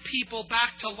dead people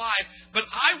back to life? But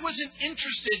I wasn't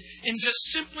interested in just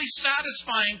simply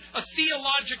satisfying a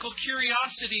theological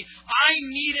curiosity. I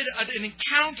needed an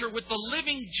encounter with the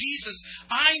living Jesus.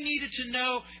 I needed to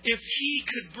know if He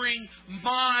could bring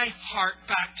my heart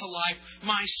back to life.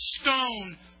 My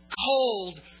stone,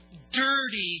 cold,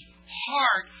 dirty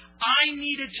heart. I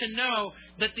needed to know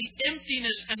that the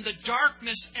emptiness and the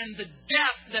darkness and the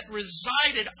death that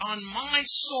resided on my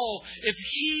soul, if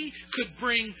He could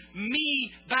bring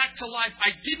me back to life,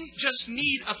 I didn't just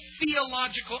need a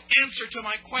theological answer to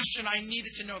my question. I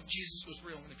needed to know if Jesus was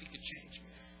real and if He could change me.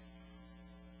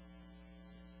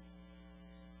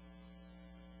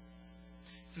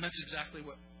 And And that's exactly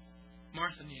what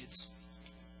Martha needs.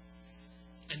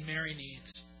 And Mary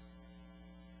needs.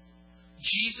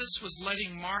 Jesus was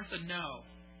letting Martha know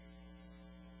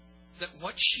that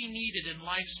what she needed in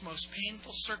life's most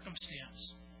painful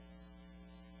circumstance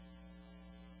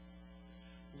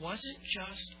wasn't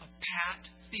just a pat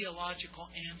theological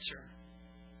answer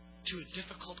to a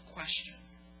difficult question.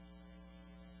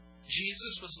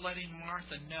 Jesus was letting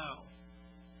Martha know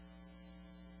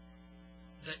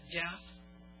that death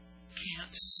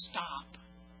can't stop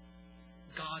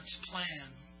God's plan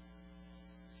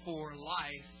for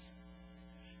life,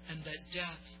 and that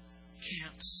death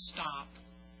can't stop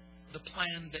the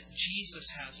plan that Jesus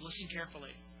has. Listen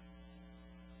carefully.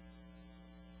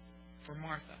 For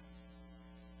Martha,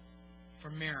 for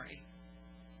Mary,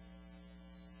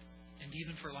 and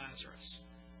even for Lazarus.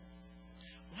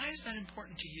 Why is that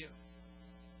important to you?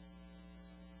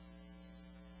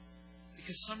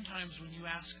 Because sometimes when you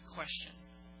ask a question,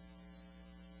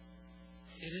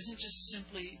 it isn't just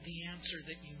simply the answer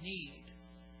that you need.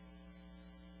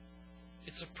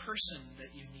 It's a person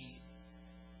that you need.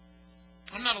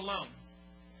 I'm not alone.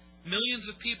 Millions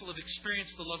of people have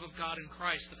experienced the love of God in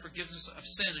Christ, the forgiveness of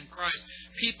sin in Christ.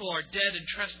 People are dead in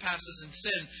trespasses and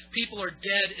sin. People are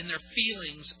dead in their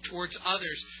feelings towards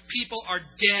others. People are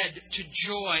dead to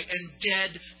joy and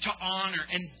dead to honor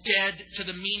and dead to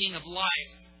the meaning of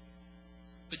life.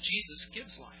 But Jesus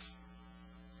gives life.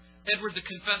 Edward the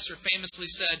Confessor famously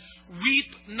said,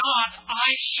 "Weep not,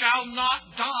 I shall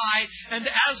not die, and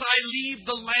as I leave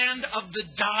the land of the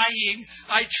dying,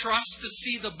 I trust to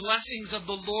see the blessings of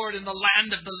the Lord in the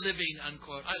land of the living,"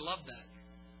 unquote. I love that.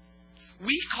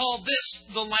 We call this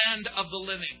the land of the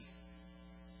living.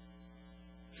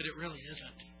 But it really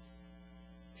isn't.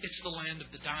 It's the land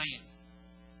of the dying.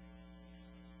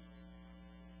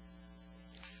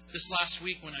 This last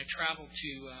week when I traveled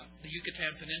to the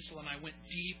Yucatan Peninsula and I went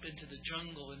deep into the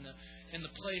jungle in the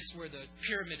place where the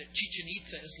pyramid at Chichen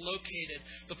Itza is located,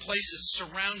 the place is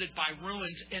surrounded by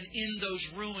ruins, and in those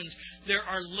ruins there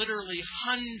are literally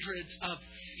hundreds of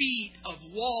feet of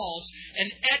walls,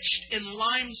 and etched in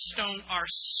limestone are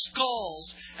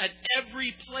skulls. At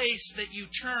every place that you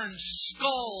turn,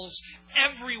 skulls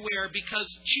everywhere, because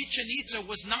Chichen Itza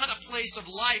was not a place of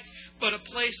life, but a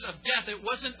place of death. It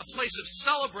wasn't a place of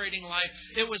celebrating life.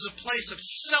 It was a place of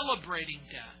celebrating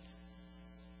death.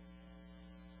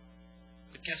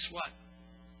 But guess what?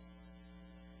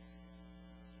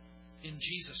 In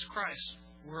Jesus Christ,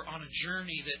 we're on a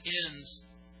journey that ends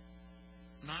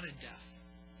not in death,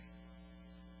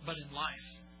 but in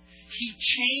life. He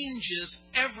changes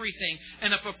everything.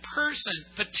 And if a person,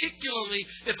 particularly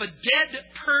if a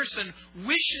dead person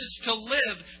wishes to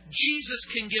live, Jesus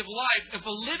can give life. If a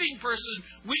living person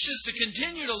wishes to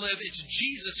continue to live, it's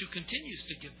Jesus who continues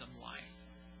to give them life.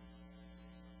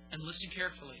 And listen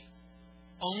carefully.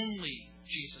 Only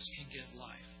Jesus can give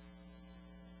life.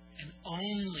 And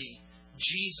only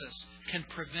Jesus can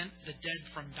prevent the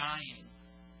dead from dying.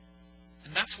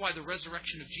 And that's why the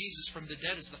resurrection of Jesus from the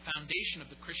dead is the foundation of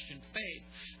the Christian faith.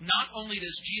 Not only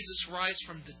does Jesus rise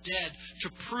from the dead to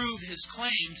prove His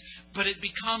claims, but it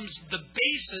becomes the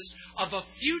basis of a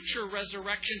future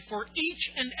resurrection for each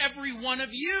and every one of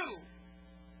you.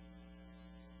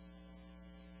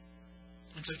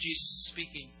 And so Jesus is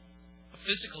speaking of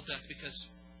physical death because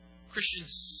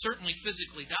Christians certainly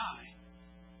physically die.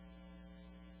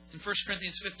 In 1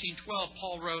 Corinthians 15:12,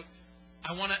 Paul wrote,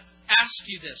 "I want to ask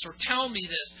you this, or tell me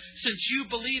this, since you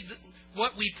believe that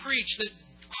what we preach, that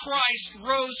Christ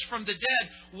rose from the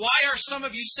dead, why are some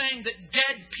of you saying that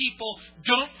dead people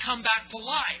don't come back to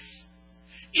life?"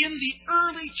 In the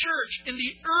early church, in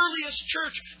the earliest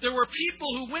church, there were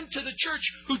people who went to the church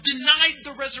who denied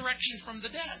the resurrection from the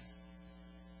dead.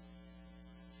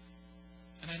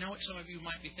 And I know what some of you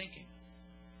might be thinking.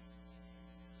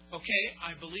 Okay,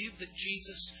 I believe that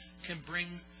Jesus can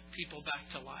bring people back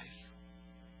to life.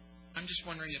 I'm just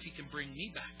wondering if He can bring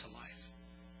me back to life.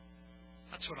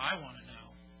 That's what I want to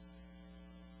know.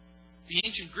 The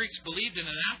ancient Greeks believed in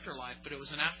an afterlife, but it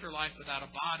was an afterlife without a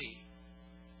body.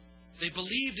 They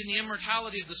believed in the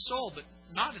immortality of the soul, but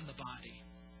not in the body.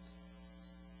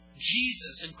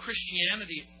 Jesus in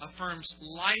Christianity affirms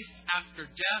life after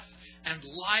death and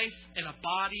life in a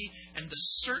body and the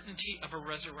certainty of a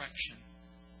resurrection.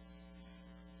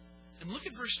 And look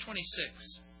at verse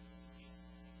 26.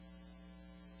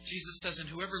 Jesus says, "And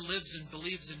whoever lives and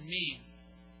believes in me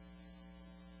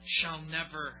shall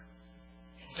never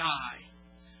die."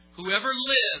 Whoever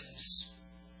lives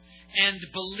and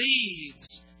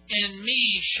believes in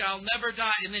me shall never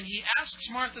die. And then He asks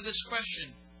Martha this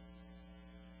question.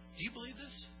 Do you believe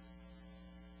this?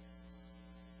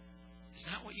 Is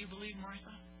that what you believe,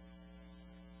 Martha?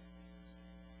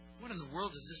 What in the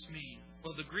world does this mean?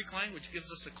 Well, the Greek language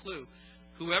gives us a clue.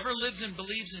 Whoever lives and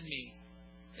believes in me,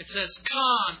 it says,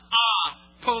 Kan,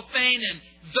 Pothanen,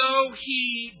 though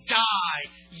he die,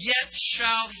 yet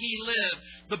shall he live.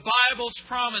 The Bible's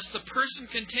promise, the person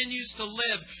continues to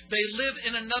live. They live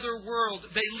in another world.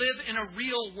 They live in a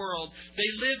real world.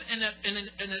 They live in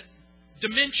a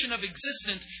dimension of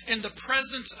existence in the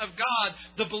presence of God.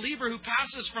 The believer who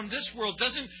passes from this world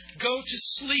doesn't go to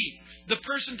sleep. The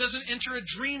person doesn't enter a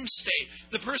dream state.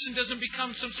 The person doesn't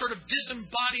become some sort of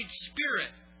disembodied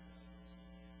spirit.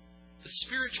 The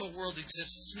spiritual world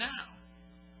exists now.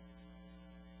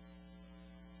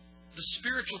 The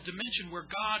spiritual dimension where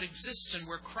God exists and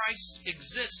where Christ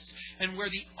exists and where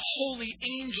the holy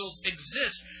angels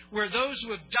exist, where those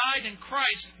who have died in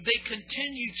Christ, they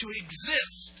continue to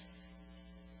exist.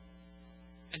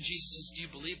 And Jesus says, do you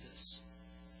believe this?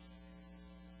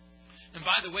 And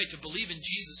by the way, to believe in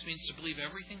Jesus means to believe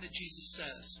everything that Jesus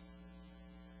says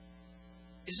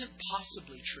isn't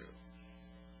possibly true,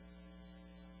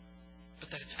 but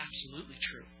that it's absolutely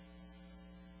true.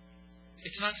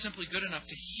 It's not simply good enough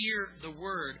to hear the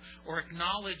Word or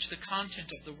acknowledge the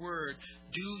content of the Word.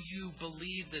 Do you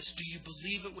believe this? Do you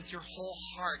believe it with your whole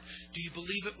heart? Do you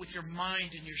believe it with your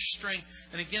mind and your strength?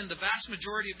 And again, the vast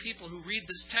majority of people who read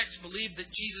this text believe that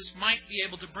Jesus might be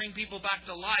able to bring people back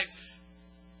to life.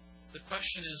 The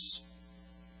question is,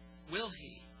 will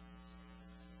He?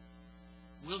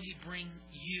 Will He bring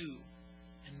you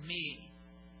and me?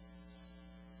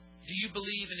 Do you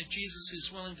believe in a Jesus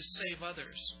who's willing to save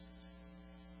others,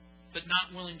 but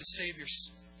not willing to save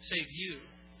you?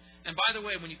 And by the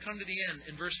way, when you come to the end,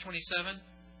 in verse 27,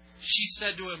 she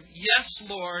said to him, Yes,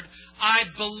 Lord, I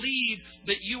believe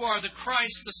that you are the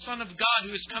Christ, the Son of God,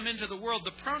 who has come into the world.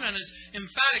 The pronoun is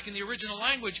emphatic in the original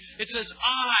language. It says,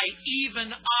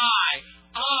 even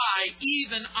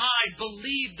I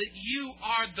believe that you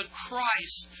are the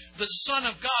Christ, the Son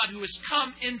of God, who has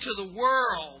come into the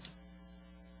world.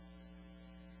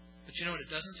 But you know what it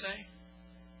doesn't say?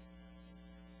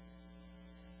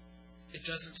 It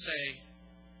doesn't say,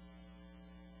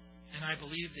 and I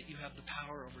believe that you have the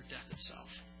power over death itself.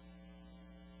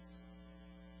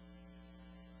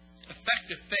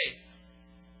 Effective faith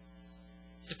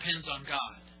depends on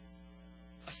God.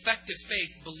 Effective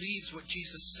faith believes what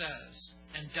Jesus says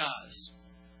and does.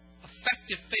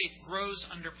 Effective faith grows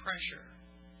under pressure.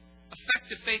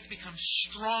 Effective faith becomes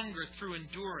stronger through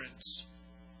endurance.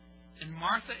 And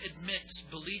Martha admits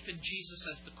belief in Jesus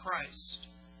as the Christ,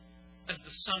 as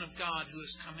the Son of God who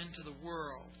has come into the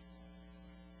world.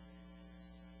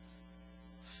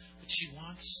 But she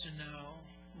wants to know,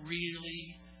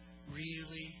 really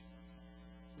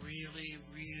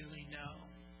know,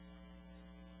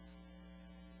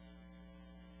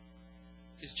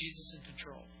 is Jesus in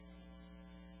control?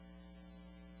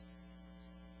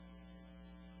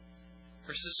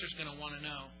 Her sister's going to want to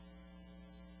know,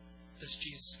 does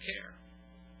Jesus care?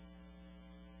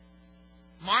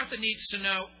 Martha needs to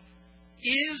know,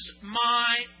 is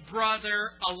my brother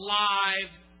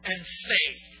alive and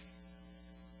safe?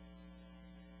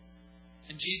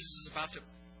 And Jesus is about to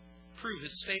prove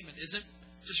his statement isn't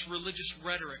just religious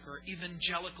rhetoric or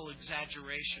evangelical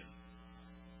exaggeration.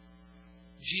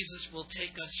 Jesus will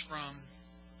take us from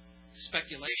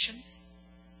speculation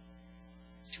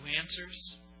to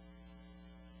answers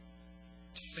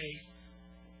to faith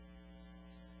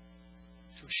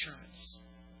to assurance.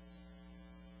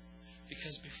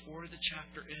 Because before the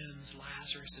chapter ends,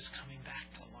 Lazarus is coming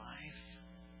back to life.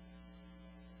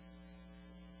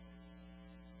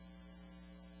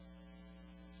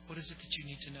 What is it that you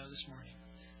need to know this morning?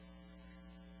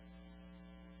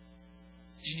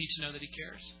 Do you need to know that He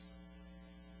cares?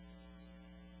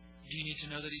 Do you need to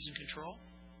know that He's in control?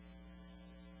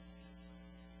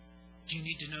 Do you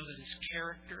need to know that His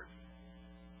character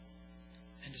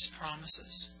and His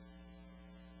promises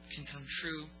can come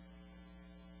true,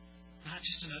 not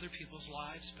just in other people's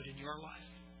lives, but in your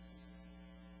life?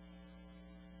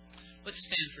 Let's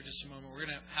stand for just a moment. We're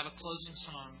going to have a closing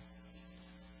song.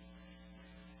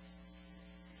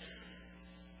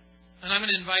 And I'm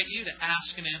going to invite you to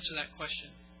ask and answer that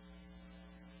question.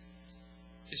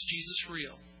 Is Jesus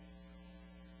real?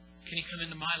 Can He come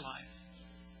into my life?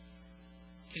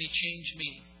 Can He change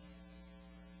me?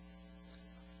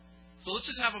 So let's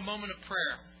just have a moment of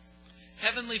prayer.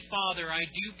 Heavenly Father, I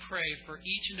do pray for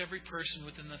each and every person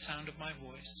within the sound of my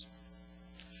voice.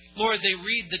 Lord, they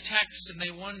read the text and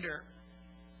they wonder,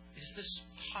 is this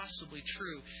possibly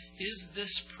true? Is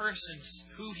this person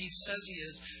who He says He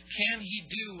is? Can He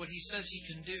do what He says He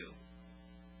can do?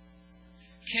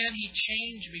 Can He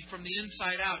change me from the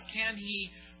inside out? Can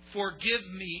He forgive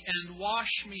me and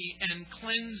wash me and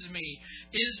cleanse me?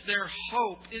 Is there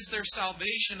hope? Is there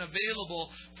salvation available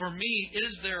for me?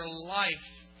 Is there life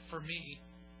for me?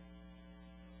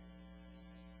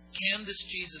 Can this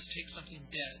Jesus take something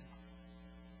dead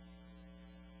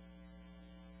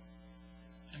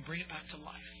and bring it back to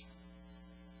life?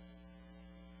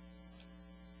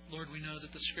 Lord, we know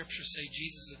that the Scriptures say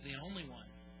Jesus is the only one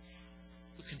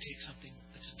who can take something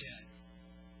that's dead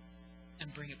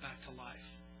and bring it back to life.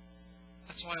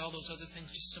 That's why all those other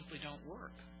things just simply don't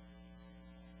work.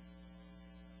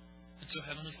 And so,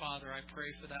 Heavenly Father, I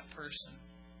pray for that person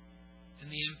in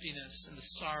the emptiness and the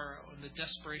sorrow and the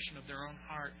desperation of their own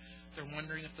heart. They're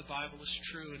wondering if the Bible is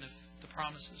true and if the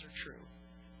promises are true.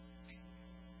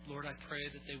 Lord, I pray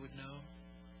that they would know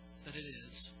that it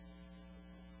is.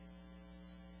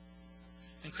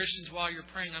 And Christians, while you're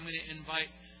praying, I'm going to invite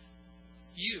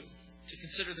you to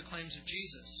consider the claims of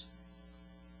Jesus.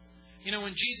 You know,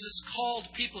 when Jesus called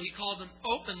people, He called them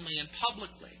openly and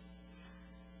publicly.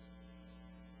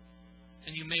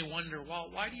 And you may wonder, well,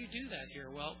 why do you do that here?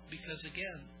 Well, because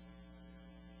again,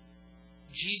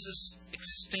 Jesus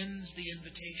extends the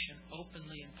invitation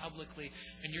openly and publicly,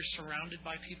 and you're surrounded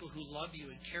by people who love you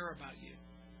and care about you.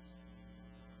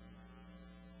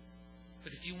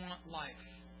 But if you want life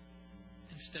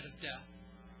instead of death,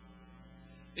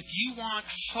 if you want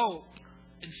hope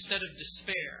instead of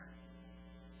despair,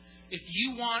 if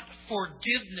you want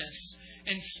forgiveness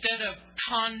instead of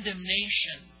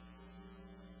condemnation,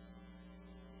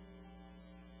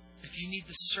 if you need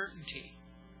the certainty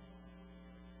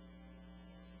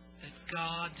that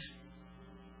God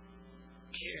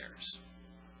cares,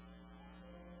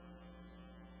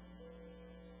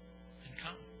 then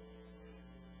come.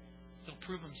 He'll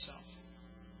prove Himself.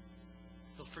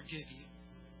 He'll forgive you.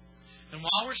 And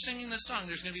while we're singing this song,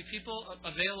 there's going to be people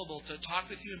available to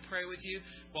talk with you and pray with you.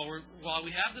 While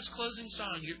we have this closing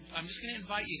song, I'm just going to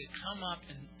invite you to come up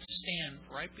and stand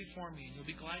right before me, and you'll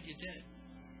be glad you did.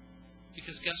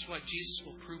 Because guess what? Jesus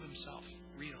will prove Himself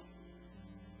real.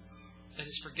 That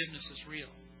His forgiveness is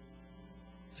real.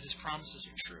 That His promises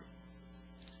are true.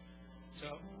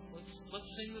 So let's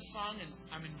sing this song, and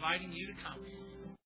I'm inviting you to come.